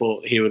 you would have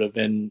thought he would have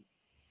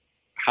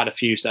had a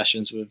few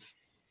sessions with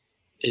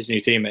his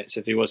new teammates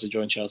if he was to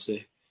join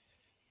Chelsea.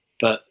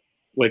 But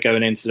we're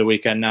going into the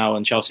weekend now,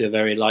 and Chelsea are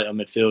very light on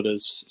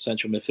midfielders,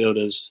 central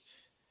midfielders.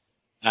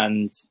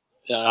 And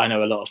I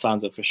know a lot of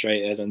fans are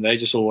frustrated, and they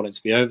just all want it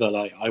to be over.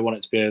 Like, I want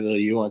it to be over,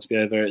 you want it to be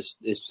over.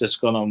 It's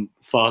just gone on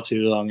far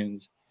too long.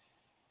 And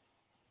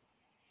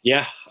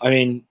yeah, I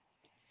mean,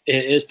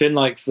 it's been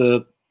like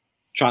the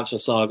transfer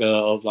saga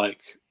of like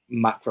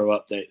macro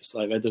updates.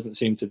 Like, there doesn't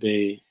seem to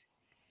be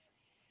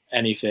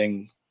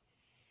anything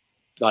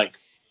like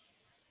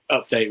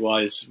update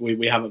wise.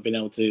 We haven't been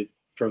able to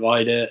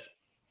provide it.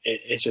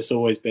 It's just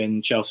always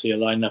been Chelsea are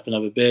lining up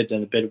another bid,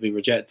 and the bid will be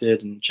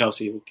rejected, and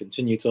Chelsea will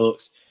continue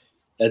talks.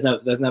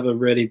 There's never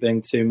really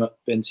been too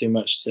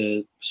much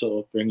to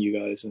sort of bring you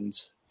guys. And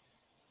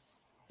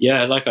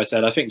yeah, like I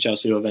said, I think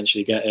Chelsea will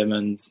eventually get him.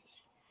 And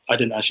I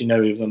didn't actually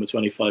know he was number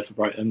 25 for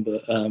Brighton,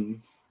 but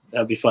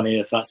that'd be funny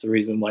if that's the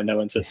reason why no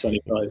one took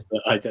 25.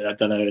 But I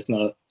don't know. It's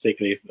not a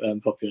particularly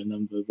popular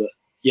number. But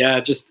yeah,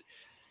 I just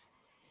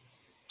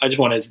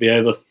want it to be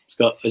over,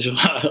 Scott. I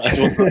just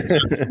want it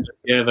to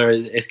be over.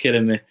 It's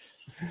killing me.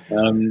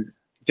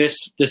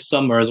 This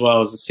summer as well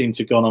has seemed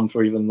to have gone on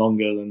for even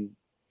longer than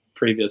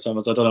previous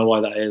summers. I don't know why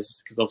that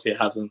is, because obviously it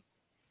hasn't.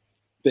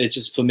 But it's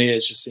just, for me, it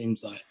just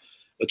seems like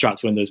the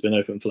transfer window's been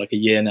open for like a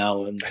year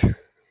now, and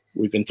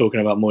we've been talking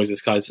about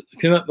Moises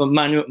Caicedo.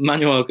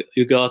 Manuel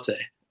Ugarte.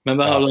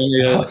 Remember how long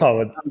ago?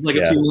 That was like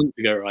a few months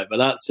ago, right? But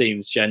that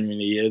seems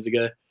genuinely years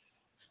ago.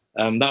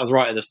 That was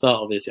right at the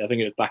start, obviously. I think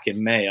it was back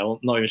in May. I'm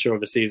not even sure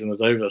if the season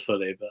was over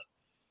fully, but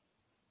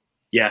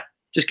yeah,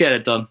 just get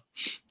it done.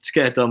 Just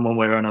get it done one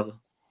way or another.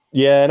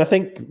 Yeah, and I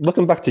think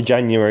looking back to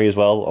January as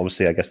well,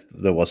 obviously, I guess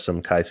there was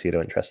some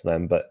Caicedo interest in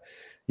them, but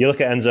you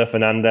look at Enzo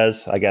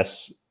Fernandez, I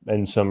guess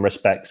in some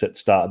respects it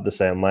started the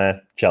same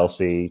way.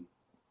 Chelsea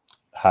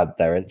had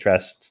their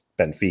interest.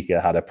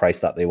 Benfica had a price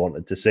that they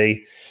wanted to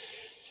see.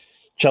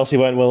 Chelsea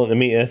weren't willing to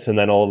meet it, and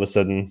then all of a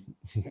sudden,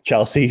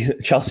 Chelsea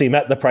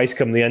met the price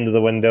come the end of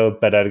the window.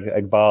 Bedir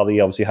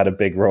Eghbali obviously had a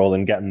big role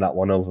in getting that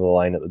one over the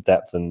line at the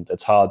depth, and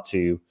it's hard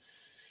to,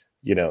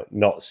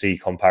 not see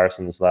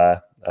comparisons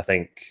there. I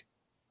think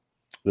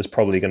there's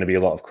probably going to be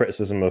a lot of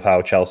criticism of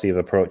how Chelsea have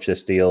approached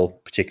this deal,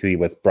 particularly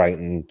with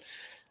Brighton,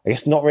 I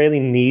guess, not really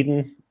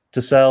needing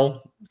to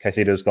sell.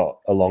 Caicedo's got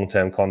a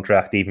long-term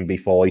contract. Even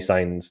before he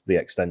signed the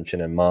extension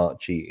in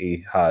March,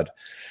 he had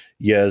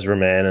years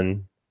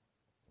remaining.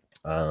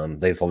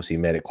 They've obviously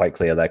made it quite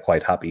clear they're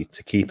quite happy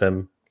to keep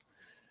him.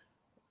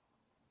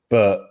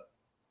 But,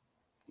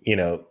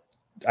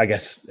 I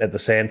guess at the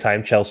same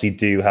time, Chelsea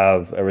do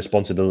have a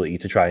responsibility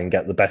to try and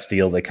get the best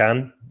deal they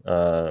can.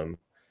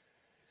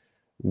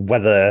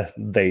 Whether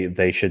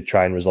they should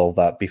try and resolve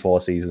that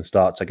before season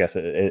starts, I guess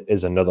it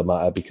is another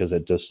matter, because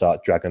it does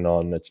start dragging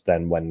on. It's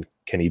then when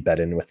can he bed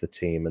in with the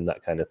team and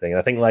that kind of thing. And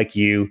I think, like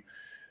you,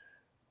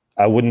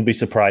 I wouldn't be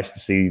surprised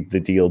to see the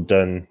deal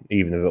done,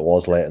 even if it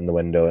was late in the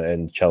window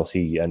and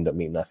Chelsea end up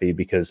meeting that fee,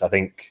 because I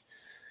think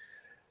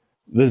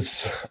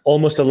there's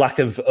almost a lack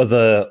of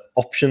other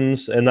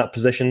options in that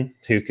position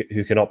who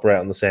can operate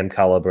on the same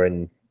caliber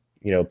and,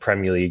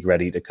 Premier League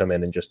ready to come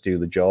in and just do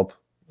the job.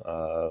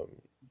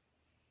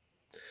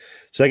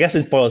 So I guess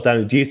it boils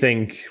down, do you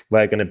think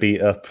we're going to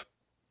be up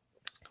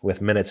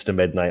with minutes to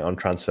midnight on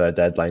transfer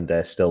deadline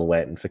day still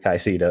waiting for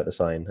Caicedo to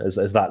sign? Is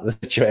that the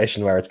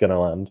situation where it's going to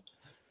land?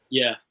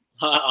 Yeah,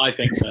 I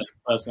think so.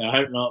 Personally, I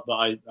hope not, but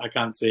I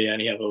can't see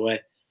any other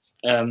way.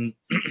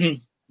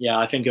 Yeah,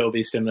 I think it will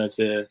be similar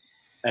to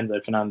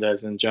Enzo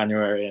Fernandez in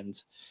January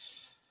and,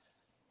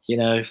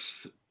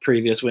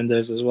 previous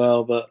windows as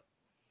well. But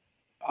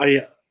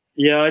it's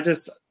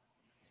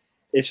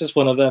just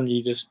one of them.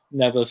 You just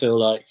never feel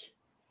like,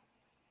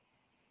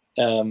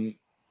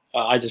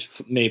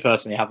 me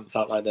personally, haven't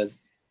felt like there's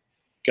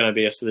going to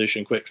be a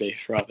solution quickly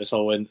throughout this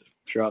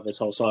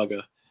whole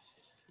saga.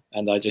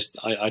 And I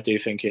do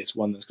think it's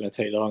one that's going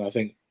to take long. I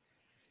think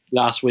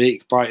last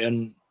week,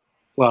 Brighton,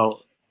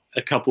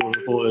 a couple of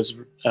reporters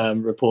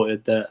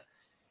reported that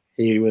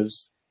he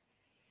was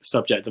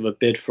subject of a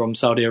bid from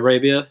Saudi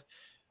Arabia.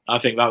 I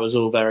think that was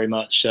all very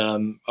much,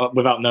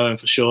 without knowing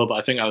for sure, but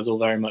I think that was all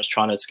very much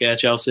trying to scare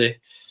Chelsea.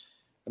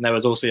 And there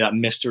was also that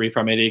mystery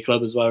Premier League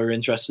club as well who were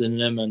interested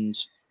in him. And,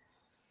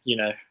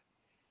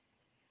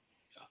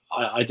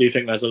 I do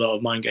think there's a lot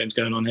of mind games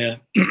going on here.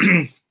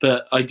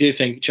 But I do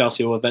think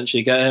Chelsea will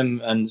eventually get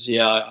him. And,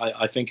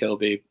 I think it'll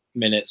be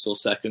minutes or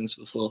seconds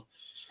before,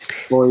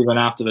 or even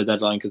after the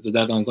deadline, because the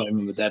deadline's not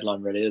even the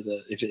deadline, really, is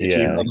it? If you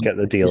get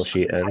the deal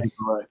sheet in.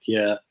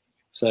 Yeah.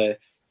 So,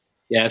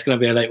 it's going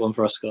to be a late one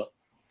for us, Scott.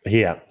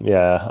 Yeah.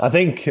 I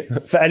think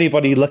for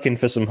anybody looking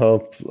for some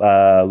hope,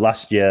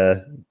 last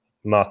year,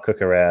 Mark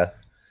Cucurella,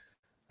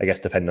 I guess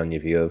depending on your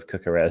view of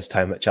Cucurella's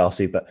time at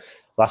Chelsea, but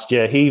last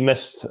year he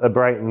missed a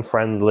Brighton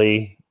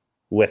friendly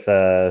with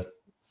a,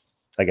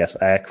 I guess,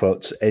 air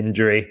quotes,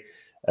 injury,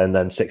 and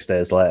then 6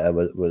 days later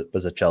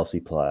was a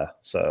Chelsea player.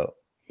 So,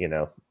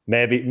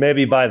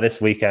 maybe by this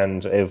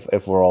weekend,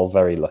 if we're all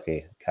very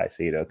lucky,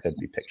 Caicedo could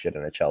be pictured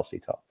in a Chelsea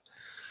top.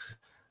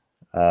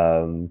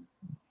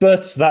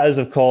 But that is,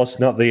 of course,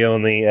 not the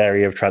only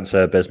area of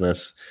transfer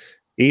business.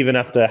 Even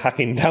after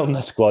hacking down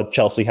the squad,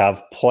 Chelsea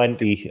have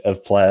plenty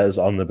of players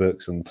on the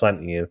books and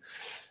plenty of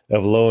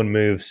loan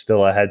moves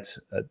still ahead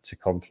to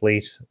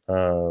complete.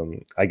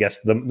 I guess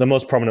the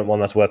most prominent one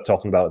that's worth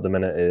talking about at the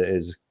minute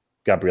is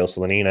Gabriel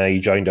Slonina. He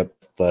joined up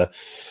the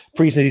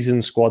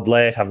preseason squad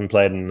late, having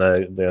played in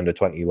the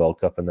Under-20 World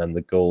Cup and then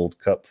the Gold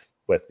Cup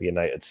with the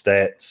United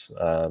States.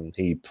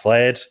 He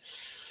played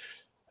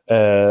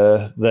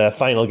the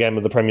final game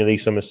of the Premier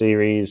League Summer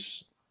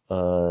Series.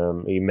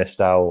 He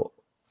missed out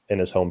in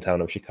his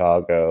hometown of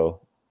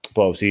Chicago.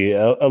 But obviously,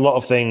 a lot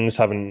of things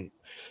haven't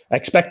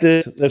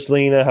expected of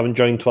Slonina, having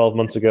joined 12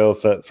 months ago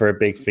for a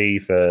big fee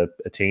for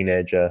a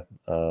teenager.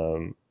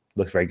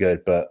 Looks very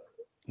good, but,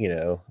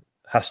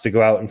 has to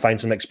go out and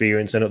find some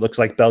experience, and it looks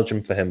like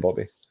Belgium for him,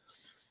 Bobby.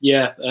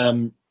 Yeah,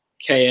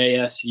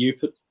 KAS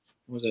Eupen.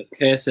 Was it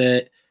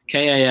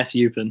KAS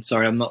Eupen?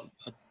 Sorry, I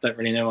don't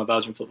really know my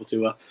Belgian football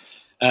too well.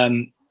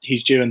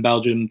 He's due in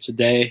Belgium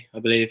today, I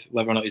believe.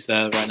 Whether or not he's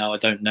there right now, I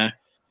don't know.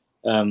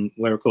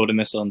 We're recording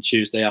this on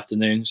Tuesday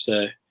afternoon,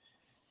 so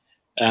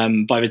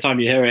by the time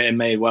you hear it, it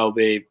may well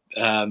be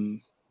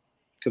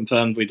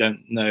confirmed. We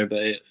don't know,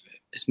 but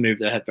it's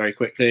moved ahead very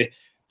quickly.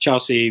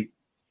 Chelsea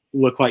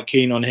were quite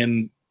keen on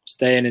him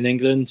staying in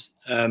England,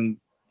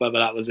 whether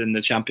that was in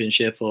the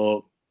Championship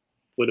or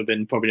would have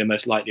been probably the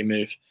most likely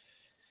move.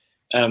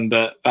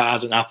 But that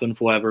hasn't happened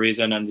for whatever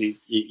reason, and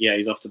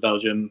he's off to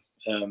Belgium,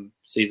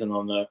 season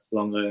on a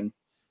long loan.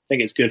 I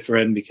think it's good for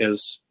him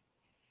because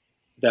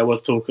there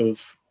was talk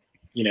of,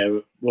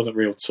 it wasn't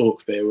real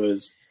talk, but it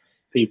was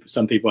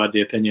some people had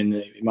the opinion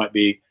that it might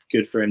be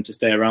good for him to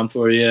stay around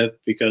for a year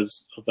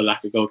because of the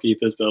lack of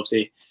goalkeepers. But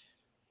obviously,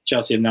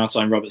 Chelsea have now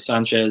signed Robert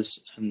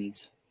Sanchez, and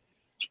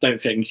I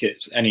don't think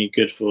it's any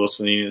good for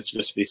Slonina to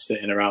just be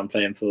sitting around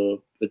playing for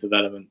the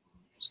development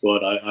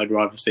squad. I'd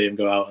rather see him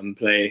go out and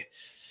play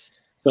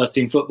first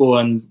team football,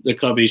 and the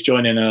club he's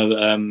joining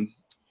are,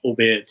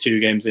 albeit 2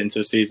 games into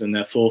a season,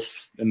 they're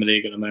 4th in the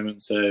league at the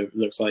moment. So it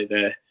looks like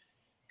they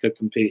could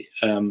compete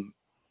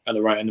at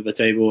the right end of the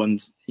table.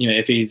 And,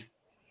 if he's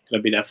going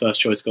to be their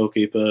first choice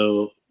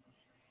goalkeeper,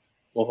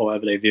 or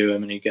however they view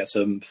him, and he gets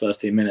some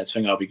first team minutes, I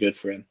think that'll be good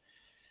for him.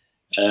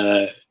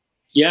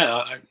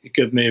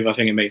 Good move. I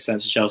think it makes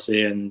sense for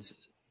Chelsea. And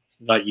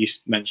like you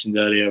mentioned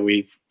earlier,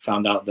 we've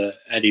found out that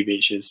Eddie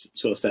Beach is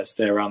sort of set to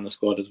stay around the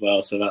squad as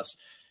well. So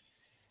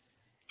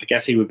I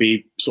guess he would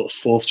be sort of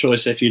fourth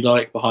choice, if you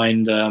like,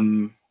 behind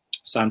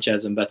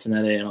Sanchez and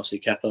Bettinelli and obviously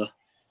Kepa.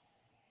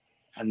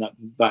 And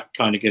that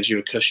kind of gives you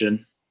a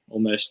cushion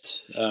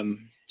almost,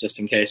 just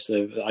in case.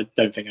 So I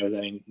don't think there was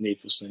any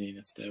need for Sonina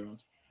to stay around.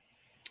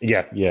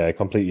 Yeah, I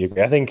completely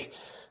agree. I think,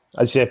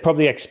 as I say,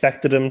 probably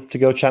expected him to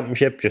go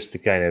Championship just to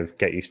kind of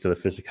get used to the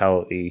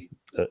physicality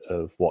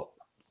of what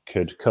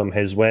could come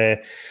his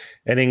way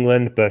in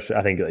England. But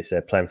I think, like I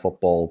said, playing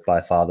football by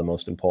far the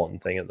most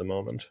important thing at the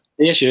moment.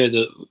 The issue is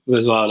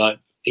as well, like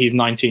he's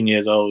 19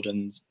 years old,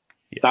 and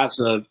that's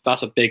a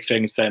big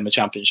thing to play in the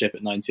Championship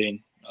at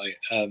 19. Like,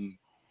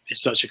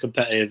 it's such a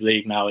competitive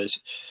league now. If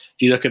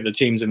you look at the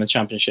teams in the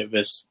Championship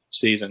this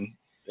season,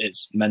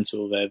 it's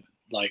mental. They're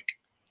like,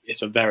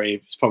 it's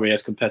probably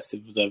as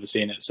competitive as I've ever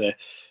seen it. So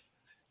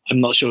I'm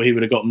not sure he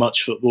would have got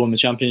much football in the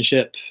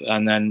Championship.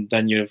 And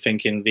then you're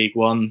thinking League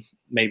One,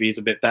 maybe he's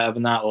a bit better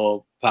than that,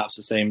 or perhaps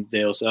the same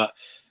deal. So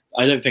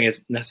I don't think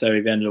it's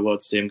necessarily the end of the world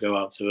to see him go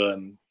out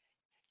to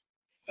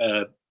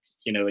a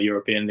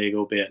European league,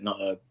 albeit not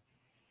a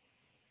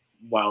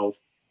well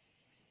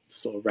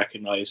sort of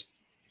recognised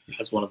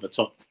as one of the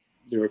top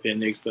European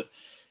leagues. But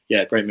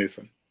yeah, great move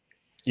for him.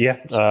 Yeah,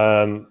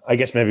 I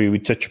guess maybe we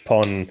touch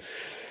upon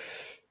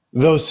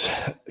those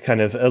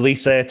kind of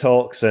Elise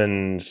talks,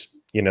 and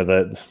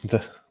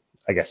the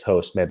I guess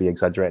host maybe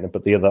exaggerating it,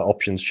 but the other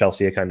options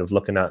Chelsea are kind of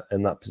looking at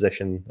in that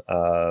position.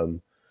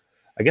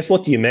 I guess,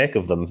 what do you make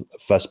of them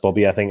first,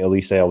 Bobby? I think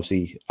Elise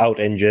obviously out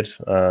injured.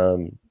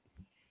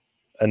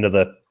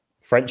 Another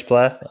French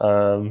player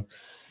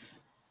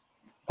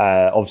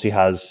obviously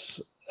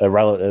has a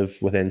relative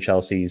within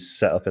Chelsea's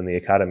setup in the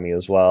academy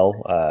as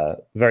well.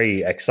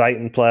 Very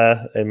exciting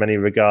player in many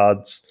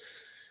regards.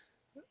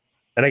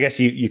 And I guess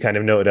you kind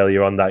of noted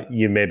earlier on that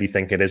you maybe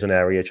think it is an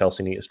area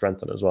Chelsea need to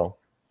strengthen as well.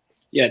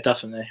 Yeah,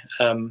 definitely.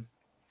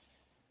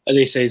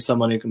 Elise is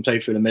someone who can play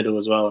through the middle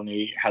as well, and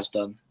he has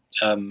done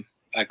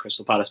at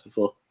Crystal Palace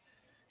before.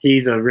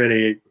 He's a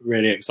really,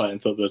 really exciting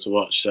footballer to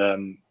watch.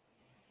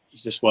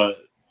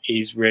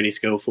 He's really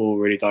skillful,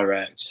 really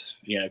direct,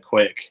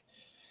 quick.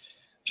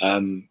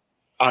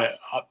 I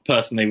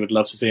personally would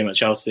love to see him at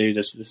Chelsea,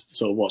 just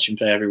sort of watch him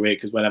play every week,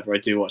 because whenever I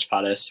do watch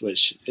Palace,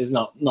 which is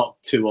not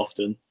too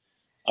often,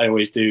 I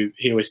always do.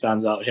 He always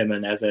stands out. Him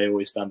and Eze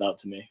always stand out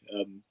to me,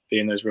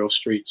 being those real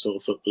street sort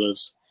of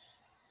footballers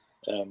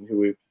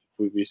who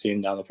we've seen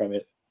in the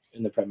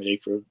Premier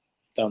League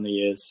down the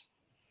years.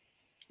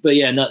 But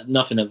yeah,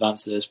 nothing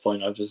advanced at this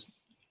point.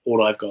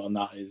 All I've got on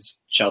that is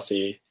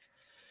Chelsea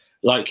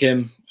like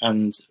him,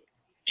 and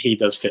he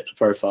does fit the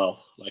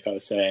profile, like I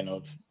was saying,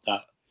 of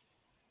that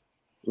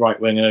right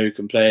winger who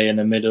can play in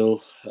the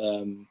middle,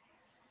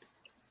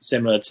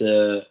 similar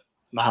to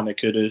Mohamed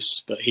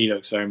Kudus, but he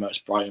looks very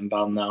much Brighton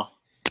bound now,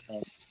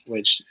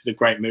 which is a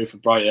great move for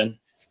Brighton.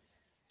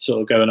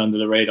 Sort of going under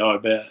the radar a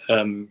bit.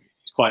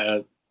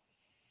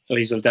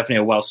 He's definitely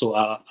a well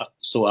sought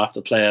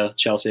after player.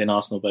 Chelsea and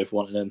Arsenal both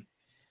wanted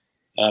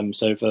him.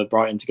 So for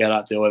Brighton to get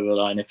that deal over the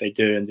line, if they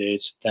do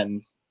indeed,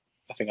 then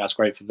I think that's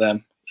great for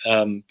them.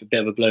 A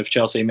bit of a blow for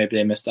Chelsea. Maybe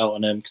they missed out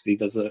on him because he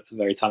does a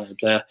very talented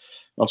player.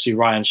 Obviously,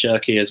 Ryan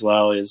Cherki as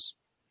well is,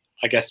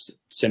 I guess,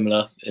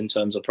 similar in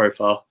terms of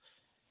profile,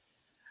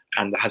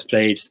 and has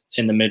played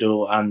in the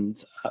middle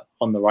and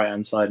on the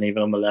right-hand side and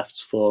even on the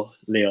left for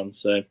Lyon.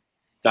 So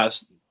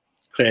that's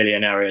clearly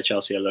an area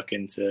Chelsea are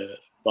looking to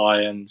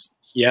buy. And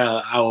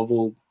yeah, out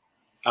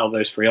of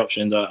those three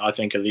options, I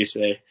think Elise,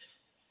 in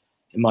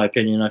my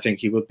opinion, I think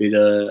he would be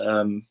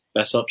the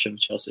best option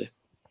for Chelsea.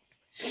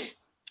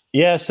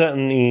 Yeah,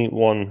 certainly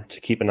one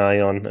to keep an eye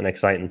on, an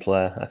exciting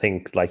player. I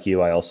think, like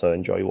you, I also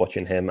enjoy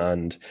watching him.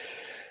 And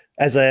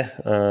Eze,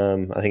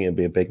 I think it would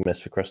be a big miss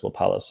for Crystal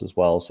Palace as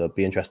well. So it'd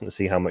be interesting to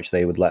see how much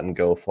they would let him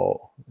go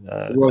for.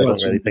 I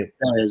don't really think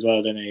as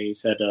well, didn't he? He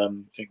said, I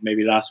think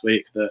maybe last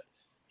week, that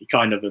he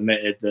kind of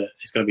admitted that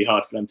it's going to be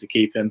hard for them to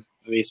keep him,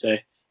 Elise,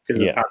 because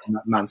apparently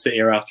Man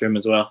City are after him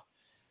as well.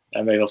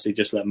 And they obviously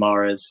just let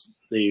Mahrez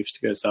leave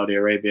to go to Saudi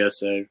Arabia.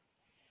 So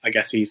I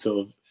guess he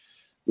sort of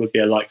would be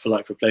a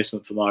like-for-like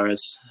replacement for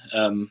Mahrez.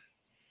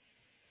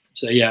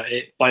 So yeah,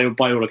 by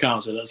all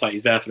accounts, it looks like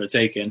he's there for the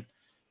taking.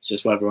 It's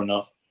just whether or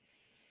not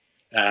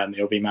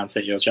it'll be Man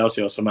City or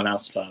Chelsea or someone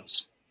else,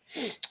 perhaps.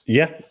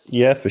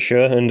 Yeah, for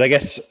sure. And I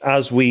guess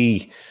as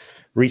we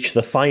reach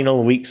the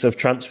final weeks of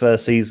transfer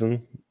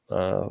season,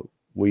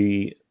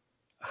 we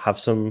have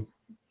some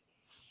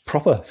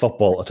proper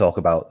football to talk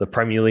about. The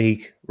Premier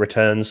League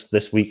returns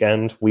this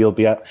weekend. We'll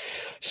be at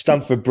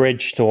Stamford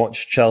Bridge to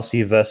watch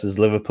Chelsea versus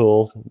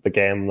Liverpool, the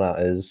game that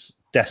is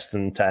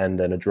destined to end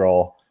in a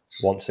draw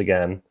once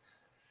again.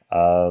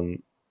 But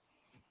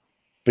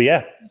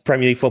yeah,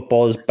 Premier League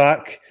football is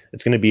back.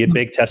 It's going to be a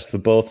big test for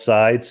both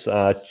sides.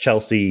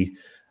 Chelsea,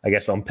 I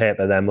guess on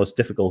paper, their most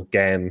difficult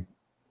game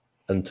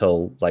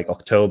until like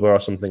October or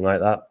something like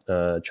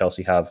that.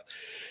 Chelsea have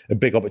a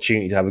big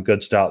opportunity to have a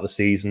good start of the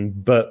season,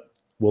 but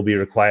will be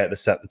required to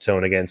set the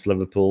tone against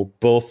Liverpool.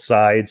 Both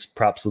sides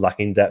perhaps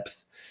lacking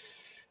depth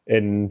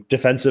in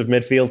defensive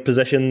midfield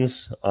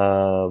positions.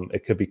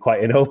 It could be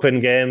quite an open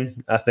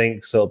game, I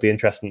think. So it'll be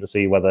interesting to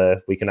see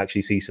whether we can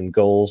actually see some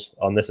goals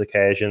on this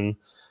occasion.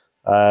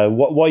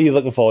 What are you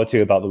looking forward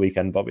to about the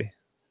weekend, Bobby?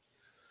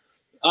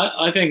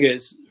 I think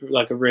it's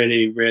like a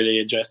really, really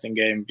interesting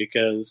game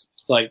because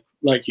it's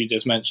like you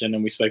just mentioned,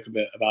 and we spoke a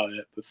bit about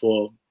it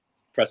before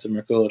press and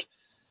record.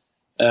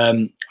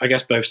 I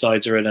guess both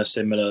sides are in a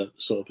similar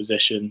sort of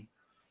position.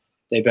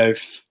 They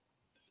both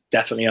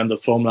definitely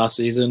underperformed last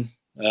season.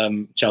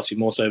 Chelsea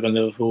more so than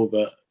Liverpool,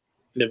 but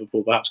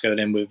Liverpool perhaps going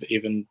in with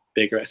even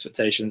bigger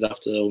expectations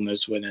after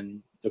almost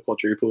winning the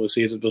quadruple the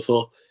season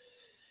before.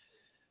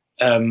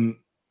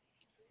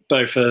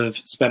 Both have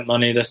spent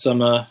money this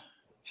summer.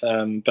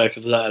 Both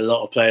have let a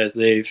lot of players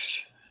leave.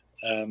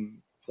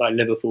 Like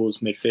Liverpool's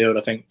midfield,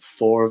 I think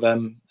 4 of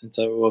them in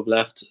total have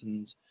left,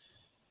 and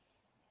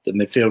the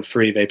midfield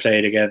 3 they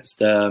played against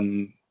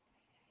the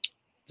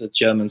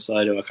German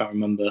side, who I can't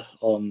remember,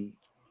 on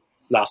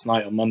last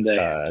night on Monday.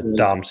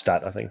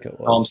 Darmstadt, I think it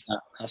was.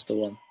 Darmstadt, that's the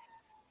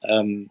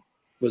one.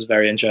 Was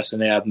very interesting.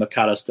 They had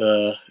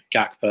McAllister,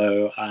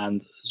 Gakpo,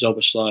 and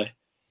Szoboszlai.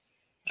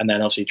 And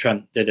then obviously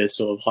Trent did his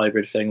sort of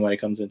hybrid thing when he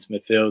comes into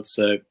midfield.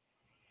 So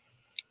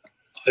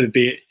it would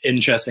be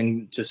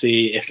interesting to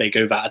see if they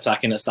go that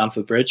attacking at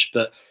Stamford Bridge.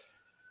 But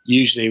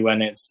usually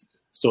when it's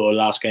sort of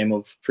last game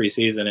of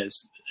pre-season,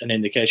 it's an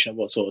indication of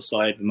what sort of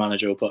side the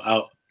manager will put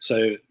out.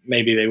 So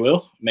maybe they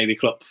will. Maybe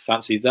Klopp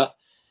fancies that.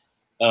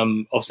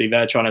 Obviously,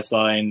 they're trying to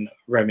sign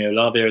Romeo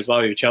Lavia as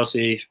well, who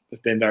Chelsea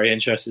have been very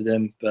interested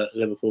in, but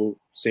Liverpool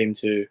seem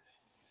to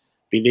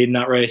be leading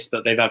that race.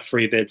 But they've had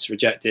 3 bids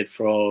rejected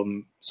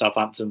from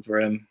Southampton for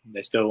him.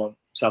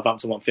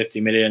 Southampton want 50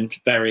 million.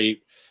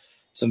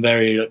 Some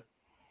very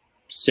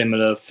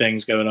similar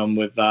things going on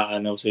with that,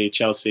 and obviously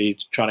Chelsea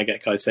trying to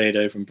get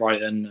Caicedo from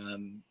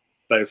Brighton.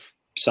 Both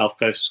South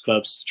Coast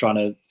clubs trying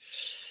to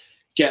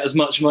get as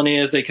much money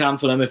as they can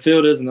for their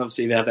midfielders, and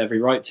obviously they have every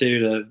right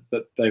to,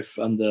 but both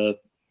under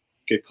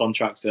good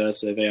contracts there,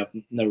 so they have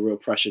no real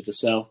pressure to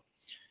sell.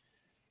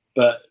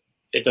 But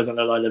it doesn't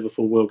look like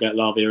Liverpool will get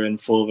Lavia in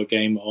for the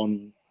game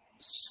on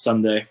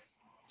Sunday,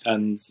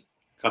 and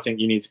I think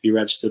you need to be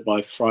registered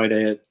by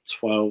Friday at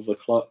 12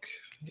 o'clock,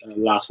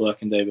 last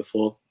working day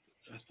before,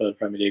 as per the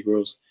Premier League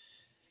rules.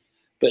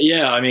 But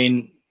yeah, I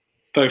mean,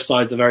 both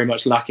sides are very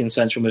much lacking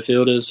central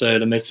midfielders, so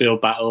the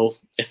midfield battle,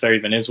 if there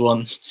even is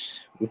one,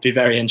 would be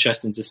very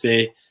interesting to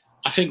see.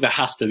 I think there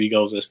has to be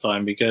goals this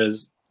time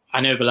because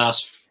I know the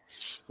last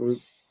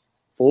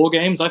 4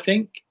 games,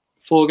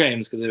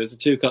 because it was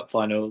the 2 cup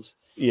finals.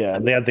 Yeah,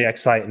 they had the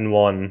exciting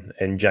one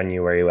in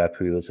January where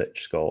Pulisic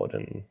scored,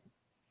 and it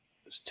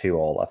was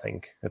 2-2, I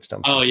think. It's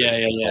done. Oh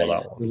yeah.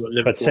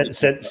 But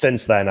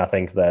since then, I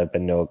think there have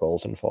been no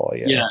goals in 4.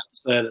 Yeah,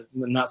 so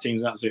and that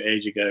seems an absolute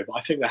age ago. But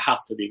I think there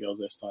has to be goals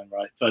this time,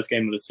 right? First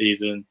game of the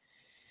season.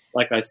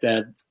 Like I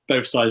said,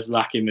 both sides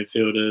lacking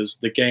midfielders.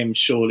 The game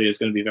surely is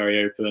going to be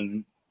very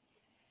open.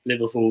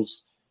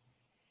 Liverpool's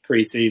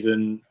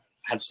pre-season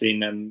has seen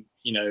them,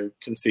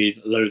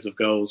 concede loads of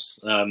goals.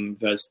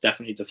 There's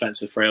definitely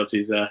defensive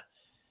frailties there.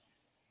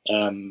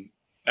 And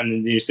the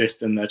new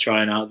system they're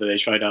trying out, that they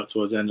tried out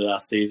towards the end of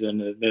last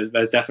season,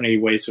 there's definitely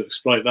ways to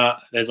exploit that.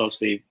 There's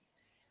obviously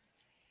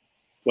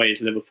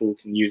ways Liverpool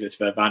can use it to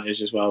their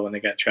advantage as well when they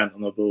get Trent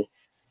on the ball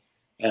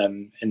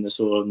in the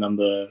sort of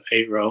number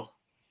 8 role.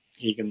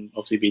 He can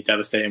obviously be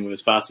devastating with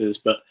his passes,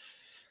 but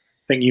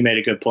I think you made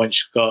a good point,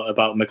 Scott,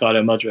 about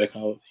Mykhailo Mudryk.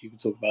 You can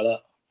talk about that.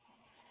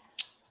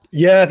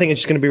 Yeah, I think it's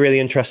just going to be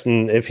really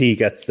interesting if he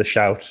gets the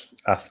shout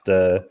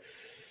after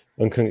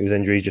Nkunku's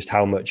injury, just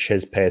how much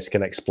his pace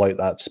can exploit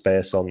that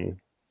space on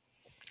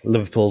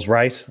Liverpool's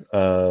right.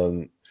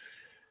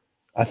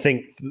 I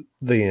think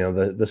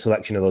the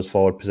selection of those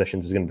forward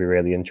positions is going to be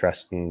really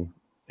interesting.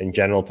 In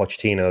general,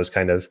 Pochettino's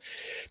kind of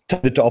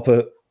tended to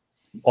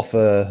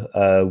offer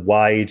a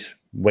wide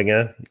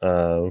winger,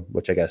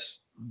 which I guess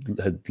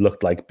had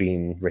looked like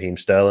being Raheem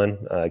Sterling,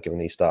 given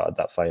he started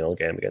that final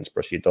game against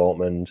Borussia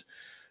Dortmund,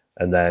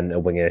 and then a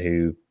winger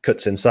who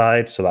cuts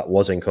inside. So that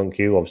was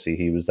Nkunku. Obviously,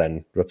 he was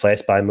then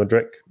replaced by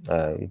Mudryk.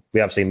 We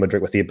have seen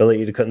Mudryk with the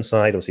ability to cut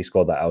inside. Obviously,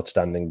 scored that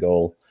outstanding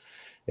goal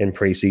in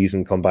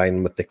pre-season,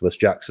 combined with Nicholas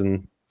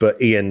Jackson. But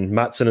Ian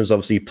Maatsen has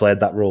obviously played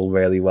that role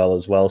really well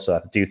as well. So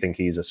I do think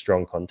he's a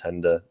strong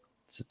contender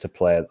to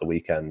play at the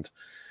weekend.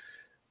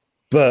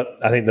 But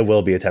I think there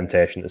will be a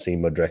temptation to see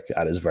Mudryk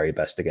at his very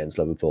best against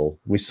Liverpool.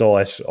 We saw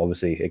it,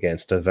 obviously,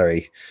 against a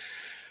very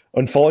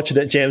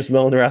unfortunate James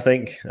Milner, I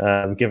think,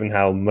 given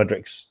how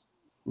Mudryk's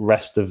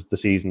rest of the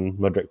season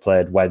Mudryk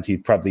played went. He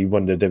probably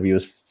wondered if he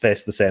was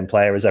faced the same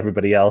player as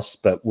everybody else.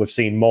 But we've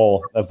seen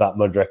more of that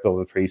Mudryk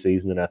over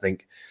pre-season, and I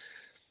think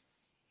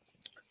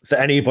for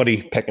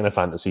anybody picking a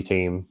fantasy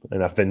team,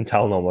 and I've been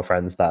telling all my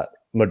friends that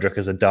Mudryk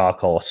is a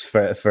dark horse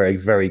for a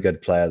very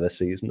good player this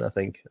season, I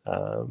think.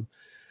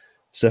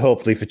 So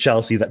hopefully for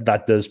Chelsea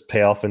that does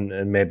pay off,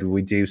 and maybe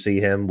we do see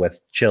him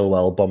with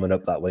Chilwell bombing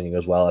up that wing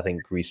as well. I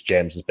think Reece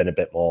James has been a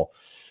bit more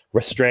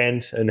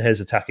restrained in his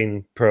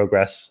attacking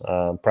progress.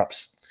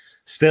 Perhaps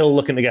still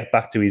looking to get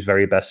back to his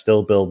very best,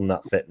 still building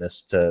that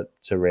fitness to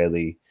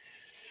really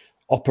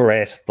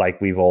operate like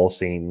we've all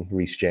seen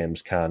Reece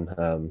James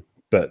can.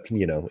 But,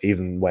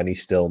 even when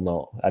he's still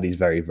not at his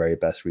very, very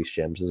best, Reece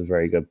James is a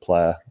very good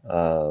player.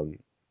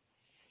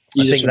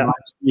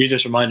 You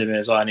just reminded me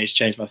as well. I need to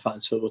change my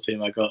fantasy football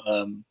team. I got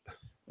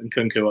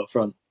Nkunku up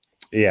front.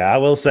 Yeah, I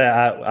will say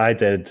I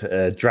did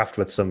a draft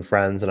with some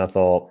friends, and I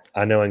thought,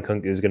 I know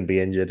Nkunku is going to be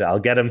injured. I'll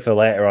get him for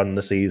later on in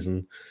the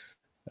season.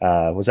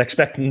 Was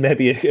expecting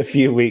maybe a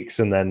few weeks,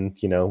 and then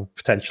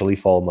potentially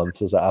 4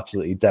 months is an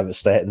absolutely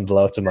devastating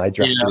blow to my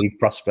draft league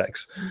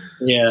prospects.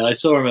 Yeah, I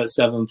saw him at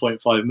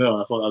 7.5 mil.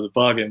 I thought that was a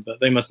bargain, but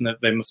they must have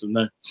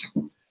known.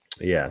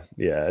 Yeah,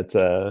 it's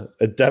a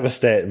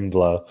devastating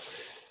blow.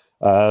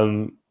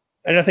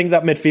 And I think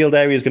that midfield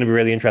area is going to be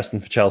really interesting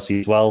for Chelsea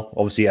as well.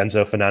 Obviously,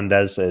 Enzo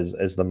Fernandez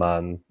is the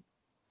man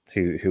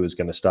who is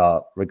going to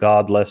start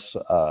regardless.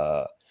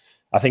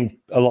 I think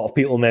a lot of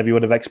people maybe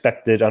would have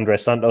expected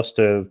Andres Santos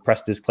to have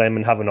pressed his claim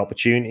and have an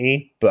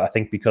opportunity. But I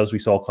think because we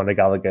saw Conor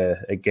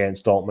Gallagher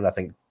against Dortmund, I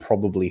think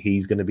probably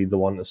he's going to be the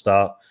one to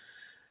start.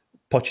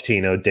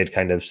 Pochettino did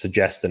kind of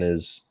suggest in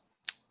his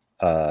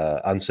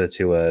answer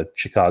to a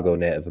Chicago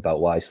native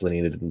about why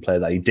Slonina didn't play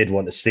that he did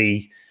want to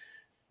see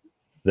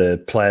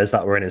the players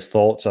that were in his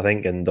thoughts, I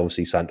think. And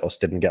obviously Santos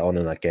didn't get on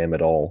in that game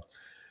at all.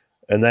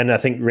 And then I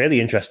think really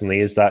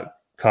interestingly is that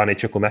Kane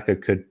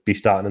Chukwuemeka could be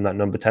starting in that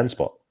number 10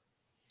 spot.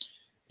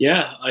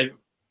 Yeah, I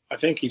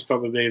think he's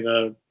probably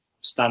the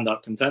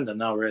stand-up contender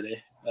now, really,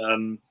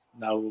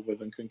 now with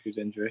Nkunku's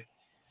injury.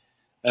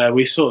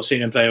 We've sort of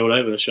seen him play all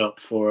over the shop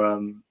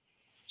for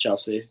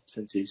Chelsea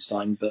since he's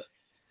signed, but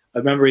I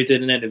remember he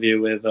did an interview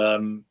with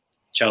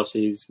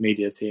Chelsea's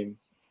media team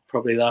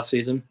probably last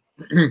season.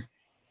 And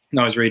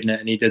I was reading it,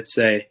 and he did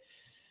say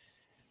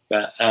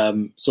that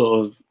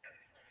sort of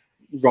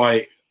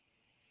right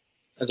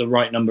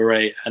number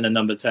 8 and a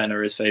number 10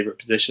 are his favourite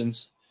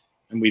positions.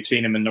 And we've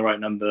seen him in the right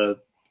number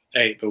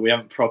 8, but we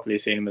haven't properly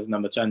seen him as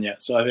number 10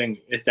 yet. So I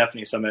think it's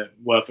definitely something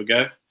worth a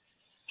go.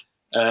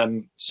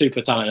 Super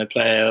talented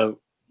player,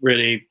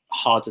 really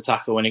hard to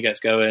tackle when he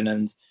gets going.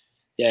 And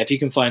yeah, if you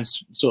can find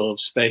sort of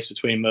space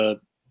between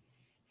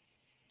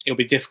it'll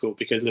be difficult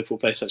because Liverpool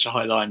play such a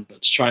high line,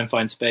 but to try and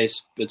find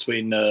space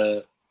between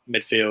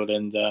midfield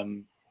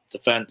and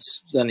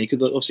defence, then he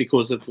could obviously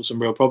cause Liverpool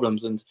some real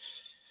problems. And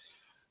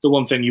the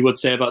one thing you would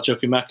say about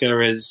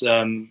Chukwuemeka is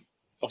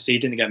obviously he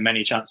didn't get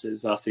many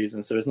chances last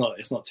season, so it's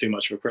not too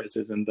much of a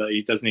criticism, but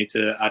he does need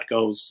to add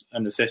goals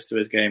and assists to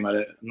his game.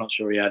 I'm not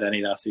sure he had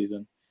any last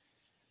season,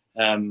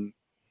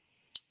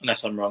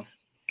 unless I'm wrong.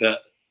 But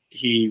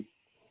I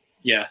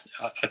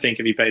think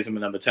if he plays him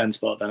a number 10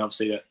 spot, then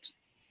obviously that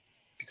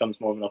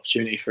becomes more of an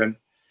opportunity for him.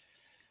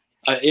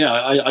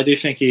 I do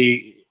think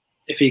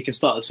if he can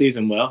start the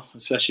season well,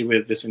 especially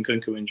with this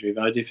Nkunku injury,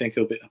 I do think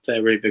he'll play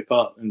a really big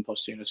part in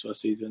Pochettino's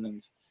first season.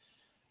 And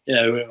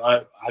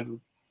I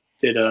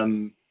did a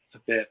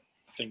bit,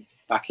 I think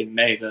back in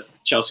May, that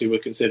Chelsea were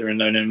considering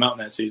loaning him out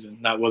next season.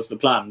 That was the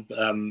plan.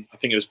 I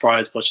think it was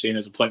prior to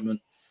Pochettino's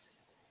appointment.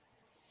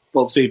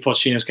 But obviously,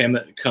 Pochettino's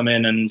come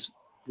in and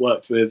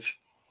worked with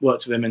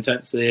him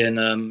intensely in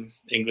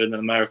England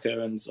and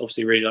America, and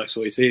obviously really likes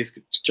what he sees,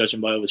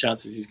 judging by all the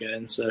chances he's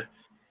getting. So,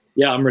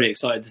 yeah, I'm really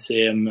excited to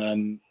see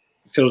him.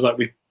 Feels like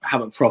we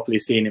haven't properly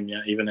seen him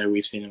yet, even though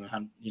we've seen him a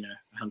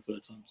handful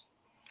of times.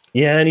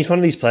 Yeah, and he's one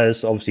of these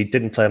players, obviously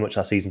didn't play much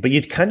last season, but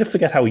you'd kind of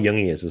forget how young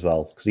he is as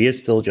well, because he is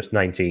still just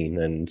 19,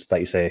 and like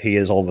you say, he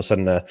is all of a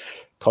sudden a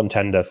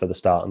contender for the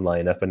starting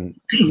lineup. And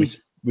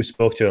we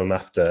spoke to him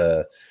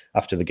after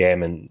the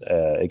game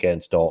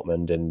against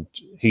Dortmund, and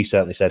he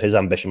certainly said his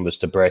ambition was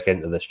to break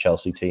into this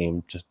Chelsea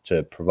team, just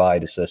to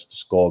provide assists, to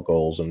score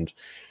goals, and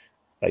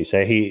like you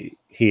say,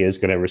 he is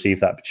going to receive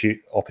that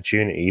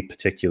opportunity,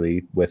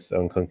 particularly with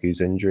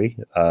Nkunku's injury.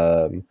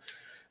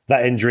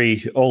 That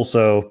injury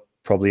also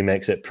probably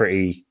makes it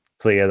pretty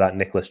clear that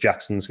Nicholas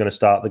Jackson's going to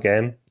start the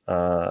game.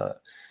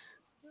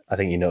 I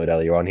think you noted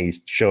earlier on,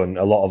 he's shown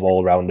a lot of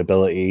all-round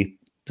ability.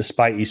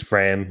 Despite his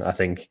frame, I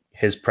think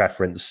his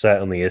preference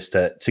certainly is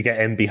to get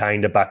in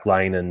behind a back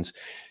line and,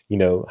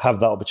 have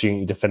that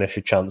opportunity to finish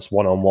a chance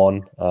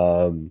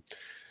one-on-one.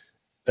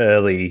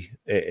 Early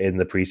in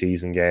the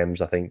preseason games,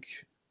 I think,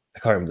 I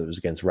can't remember if it was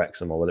against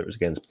Wrexham or whether it was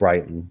against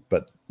Brighton,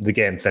 but the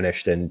game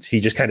finished and he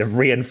just kind of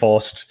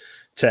reinforced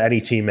to any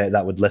teammate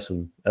that would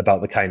listen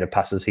about the kind of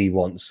passes he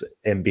wants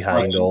in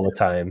behind all the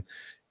time.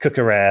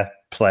 Cucurella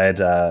played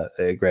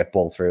a great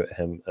ball through at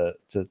him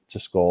to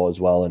score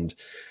as well. And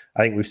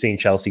I think we've seen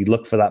Chelsea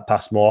look for that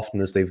pass more often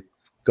as they've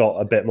got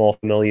a bit more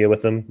familiar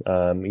with him.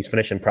 His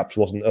finishing perhaps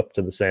wasn't up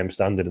to the same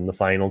standard in the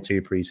final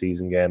 2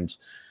 preseason games,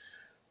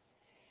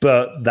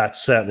 but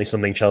that's certainly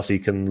something Chelsea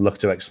can look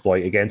to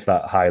exploit against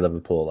that high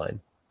Liverpool line.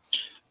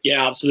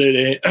 Yeah,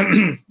 absolutely.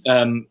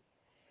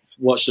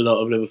 Watched a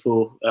lot of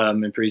Liverpool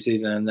in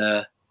pre-season,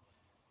 and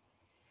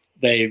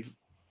they've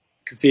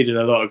conceded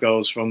a lot of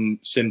goals from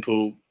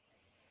simple,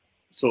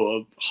 sort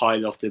of high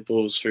lofted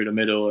balls through the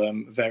middle.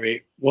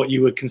 Very what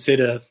you would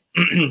consider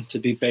to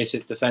be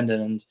basic defending,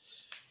 and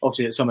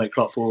obviously it's something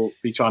Klopp will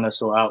be trying to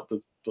sort out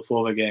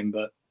before the game.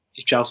 But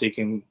if Chelsea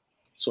can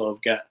sort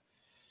of get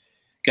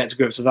to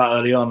grips with that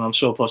early on, I'm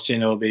sure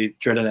Pochettino will be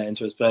drilling it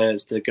into his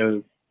players to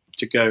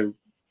go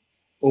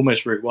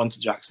almost route one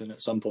to Jackson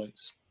at some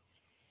points.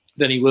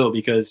 Then he will,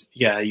 because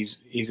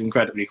he's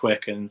incredibly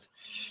quick, and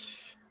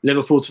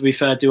Liverpool, to be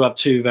fair, do have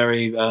two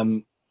very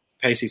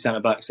pacey centre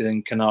backs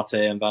in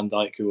Konate and Van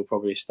Dijk, who will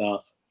probably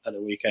start at the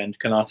weekend.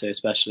 Konate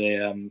especially,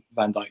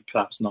 Van Dijk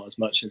perhaps not as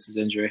much since his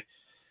injury.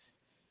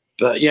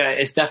 But yeah,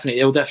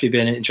 it'll definitely be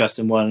an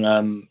interesting one.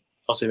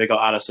 Obviously, they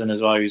got Alisson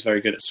as well, who's very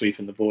good at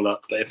sweeping the ball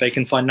up. But if they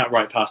can find that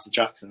right pass to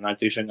Jackson, I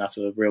do think that's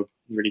a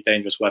really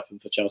dangerous weapon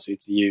for Chelsea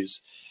to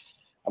use,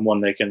 and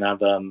one they can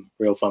have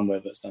real fun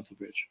with at Stamford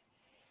Bridge.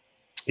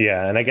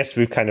 Yeah, and I guess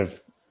we've kind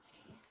of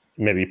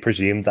maybe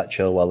presumed that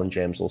Chilwell and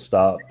James will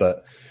start,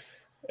 but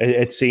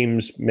it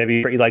seems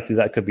maybe pretty likely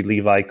that could be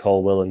Levi,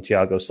 Colwill, and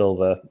Thiago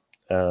Silva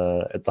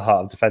at the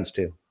heart of defence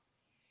too.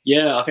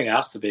 Yeah, I think it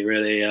has to be,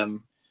 really.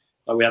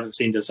 We haven't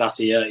seen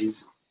Disasi yet.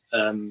 He's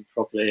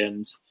properly,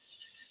 and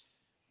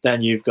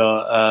then you've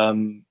got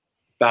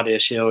Badia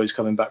Shiel, who's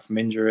coming back from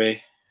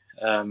injury.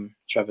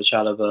 Trevor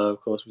Chalobah,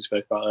 of course, we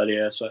spoke about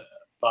earlier.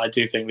 But I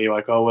do think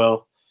Levi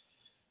Colwill,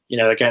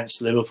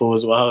 against Liverpool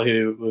as well,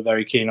 who were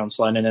very keen on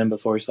signing him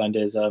before he signed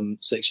his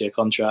 6-year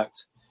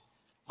contract.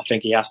 I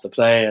think he has to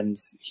play, and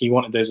he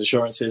wanted those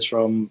assurances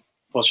from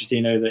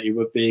Pochettino that he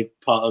would be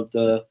part of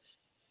the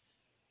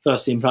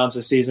first team plans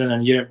this season,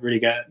 and you don't really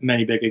get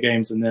many bigger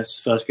games than this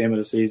first game of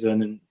the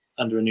season and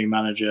under a new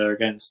manager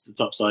against the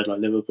top side like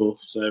Liverpool.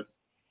 So,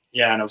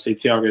 yeah, and obviously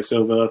Thiago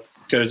Silva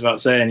goes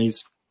without saying,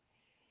 he's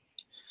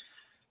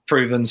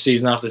proven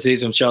season after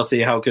season with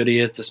Chelsea how good he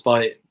is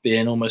despite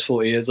being almost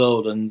 40 years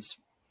old, and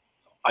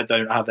I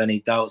don't have any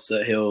doubts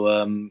that he'll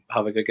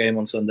have a good game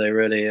on Sunday,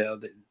 really.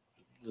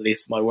 The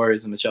least of my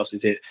worries in the Chelsea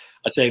team.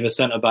 I'd say the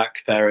centre-back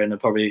pairing are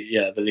probably,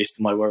 the least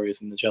of my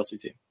worries in the Chelsea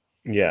team.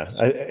 Yeah,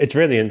 it's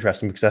really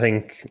interesting because I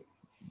think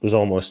there's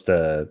almost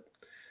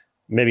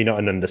maybe not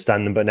an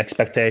understanding, but an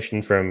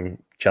expectation from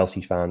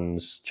Chelsea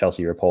fans,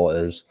 Chelsea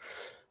reporters,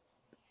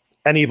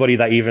 anybody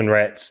that even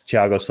rates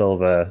Thiago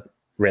Silva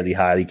really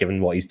highly,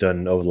 given what he's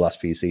done over the last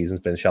few seasons,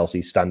 been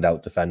Chelsea's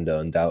standout defender,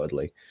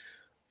 undoubtedly.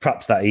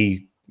 Perhaps that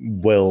he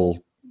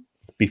will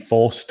be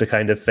forced to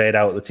kind of fade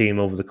out the team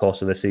over the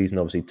course of the season.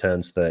 Obviously,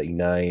 turns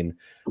 39.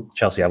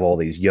 Chelsea have all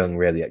these young,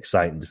 really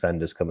exciting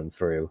defenders coming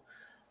through.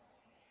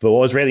 But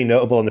what was really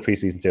notable in the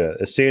preseason tour,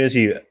 as soon as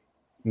you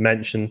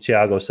mention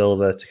Thiago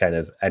Silva to kind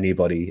of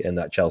anybody in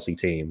that Chelsea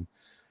team,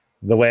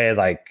 the way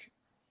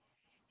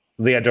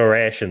the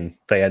adoration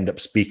they end up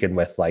speaking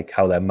with,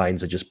 how their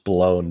minds are just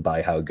blown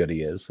by how good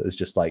he is. It's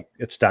just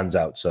it stands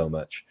out so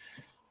much.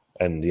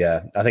 And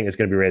yeah, I think it's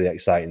going to be really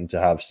exciting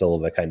to have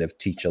Silva kind of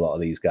teach a lot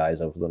of these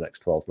guys over the next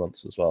 12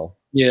 months as well.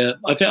 Yeah,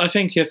 I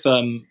think if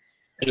in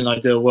an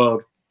ideal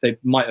world, they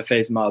might have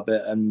phased him out a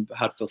bit and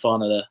had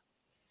Fofana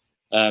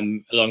there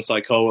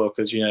alongside Colwill,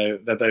 because,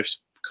 they're both,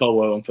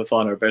 Colwill and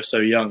Fofana are both so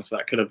young, so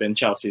that could have been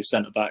Chelsea's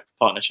centre-back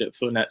partnership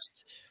for the next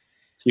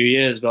few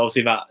years. But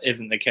obviously that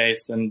isn't the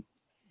case, and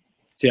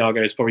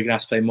Thiago is probably going to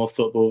have to play more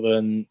football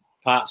than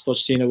perhaps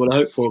Pochettino would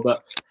have hoped for.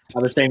 But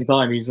at the same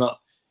time, he's not.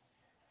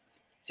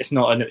 It's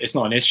not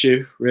an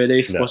issue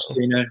really for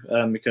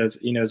Pochettino, because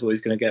he knows what he's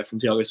going to get from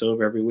Thiago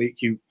Silva every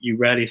week. You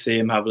rarely see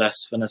him have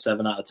less than a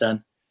 7 out of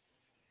 10.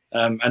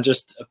 And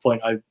just a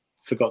point I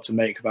forgot to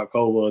make about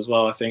Colwill as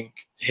well. I think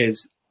he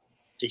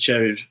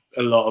showed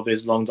a lot of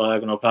his long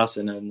diagonal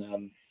passing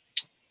in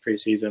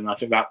pre-season. I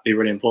think that'd be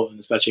really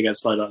important, especially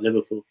against a side like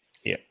Liverpool,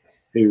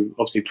 who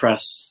obviously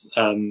press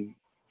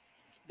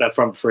their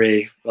front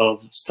three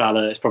of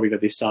Salah. It's probably going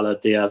to be Salah,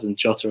 Diaz, and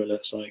Jota. It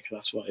looks like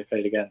that's what they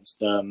played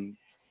against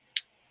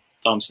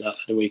Darmstadt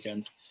at the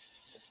weekend.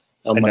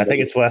 And I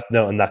think it's worth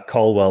noting that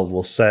Colwill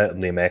will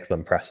certainly make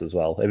them press as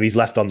well. If he's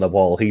left on the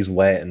wall, he's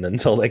waiting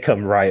until they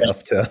come right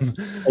up to him.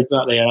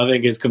 Exactly, and I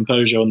think his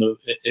composure on the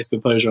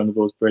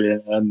ball is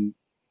brilliant.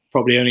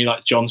 Probably only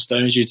John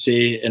Stones you'd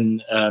see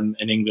in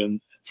England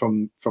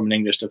from an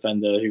English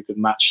defender who could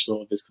match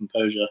sort of his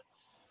composure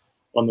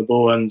on the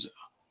ball. And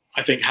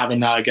I think having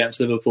that against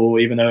Liverpool,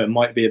 even though it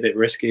might be a bit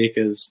risky,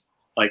 because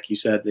like you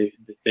said,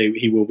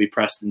 he will be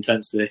pressed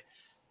intensely.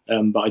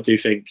 But I do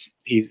think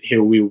he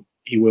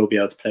will be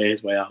able to play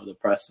his way out of the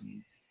press.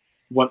 And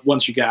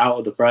once you get out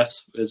of the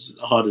press, as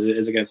hard as it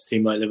is against a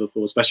team like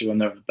Liverpool, especially when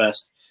they're at the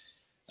best,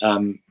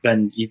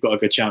 then you've got a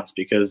good chance,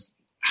 because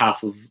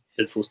half of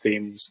Liverpool's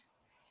teams,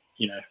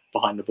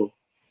 behind the ball.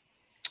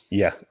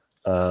 Yeah.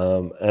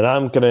 And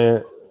I'm going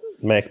to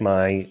make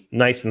my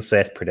nice and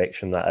safe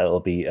prediction that it'll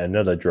be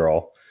another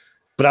draw.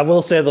 But I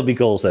will say there'll be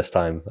goals this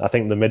time. I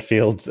think the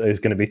midfield is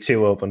going to be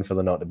too open for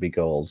there not to be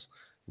goals.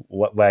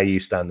 Where are you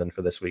standing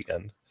for this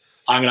weekend?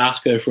 I'm going to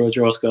have to go for a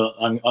draw, Scott.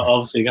 I'm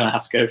obviously going to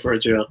have to go for a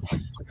draw.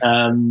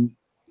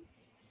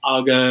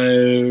 I'll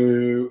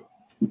go...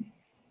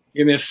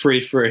 Give me a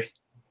 3-3.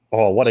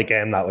 Oh, what a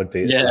game that would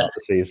be to start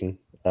the season.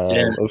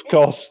 Of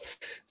course,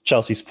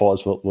 Chelsea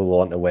supporters will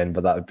want to win,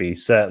 but that would be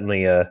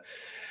certainly a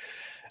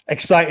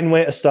exciting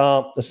way to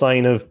start. A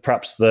sign of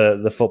perhaps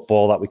the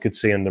football that we could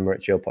see under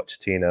Mauricio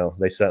Pochettino.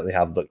 They certainly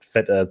have looked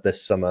fitter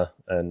this summer,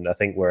 and I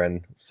think we're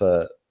in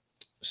for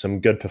some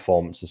good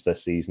performances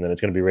this season, and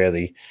it's going to be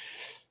really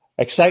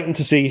exciting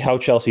to see how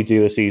Chelsea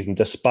do this season,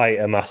 despite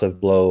a massive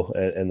blow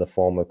in the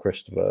form of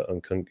Christopher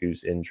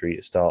Nkunku's injury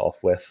to start off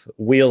with.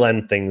 We'll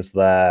end things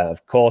there.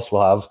 Of course,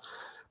 we'll have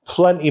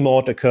plenty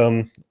more to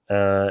come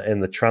in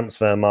the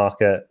transfer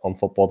market on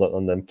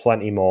Football.London,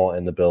 plenty more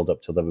in the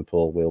build-up to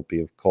Liverpool. We'll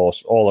be, of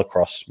course, all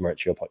across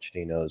Mauricio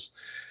Pochettino's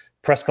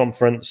press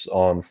conference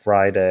on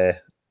Friday,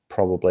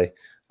 probably,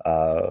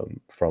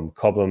 from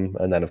Cobham.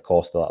 And then, of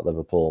course, that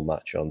Liverpool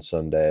match on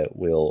Sunday.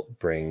 We'll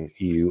bring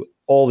you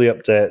all the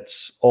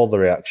updates, all the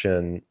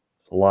reaction,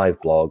 live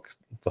blog,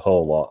 the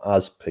whole lot,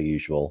 as per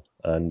usual.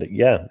 And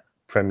yeah,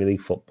 Premier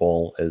League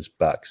football is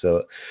back.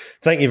 So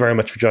thank you very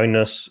much for joining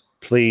us.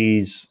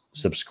 Please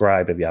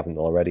subscribe if you haven't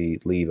already.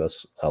 Leave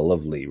us a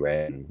lovely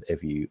rating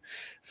if you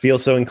feel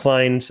so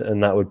inclined,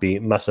 and that would be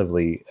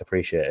massively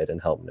appreciated in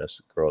helping us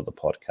grow the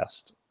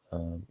podcast.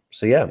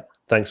 So yeah,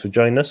 thanks for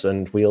joining us,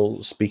 and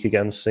we'll speak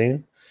again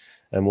soon,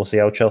 and we'll see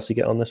how Chelsea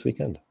get on this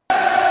weekend.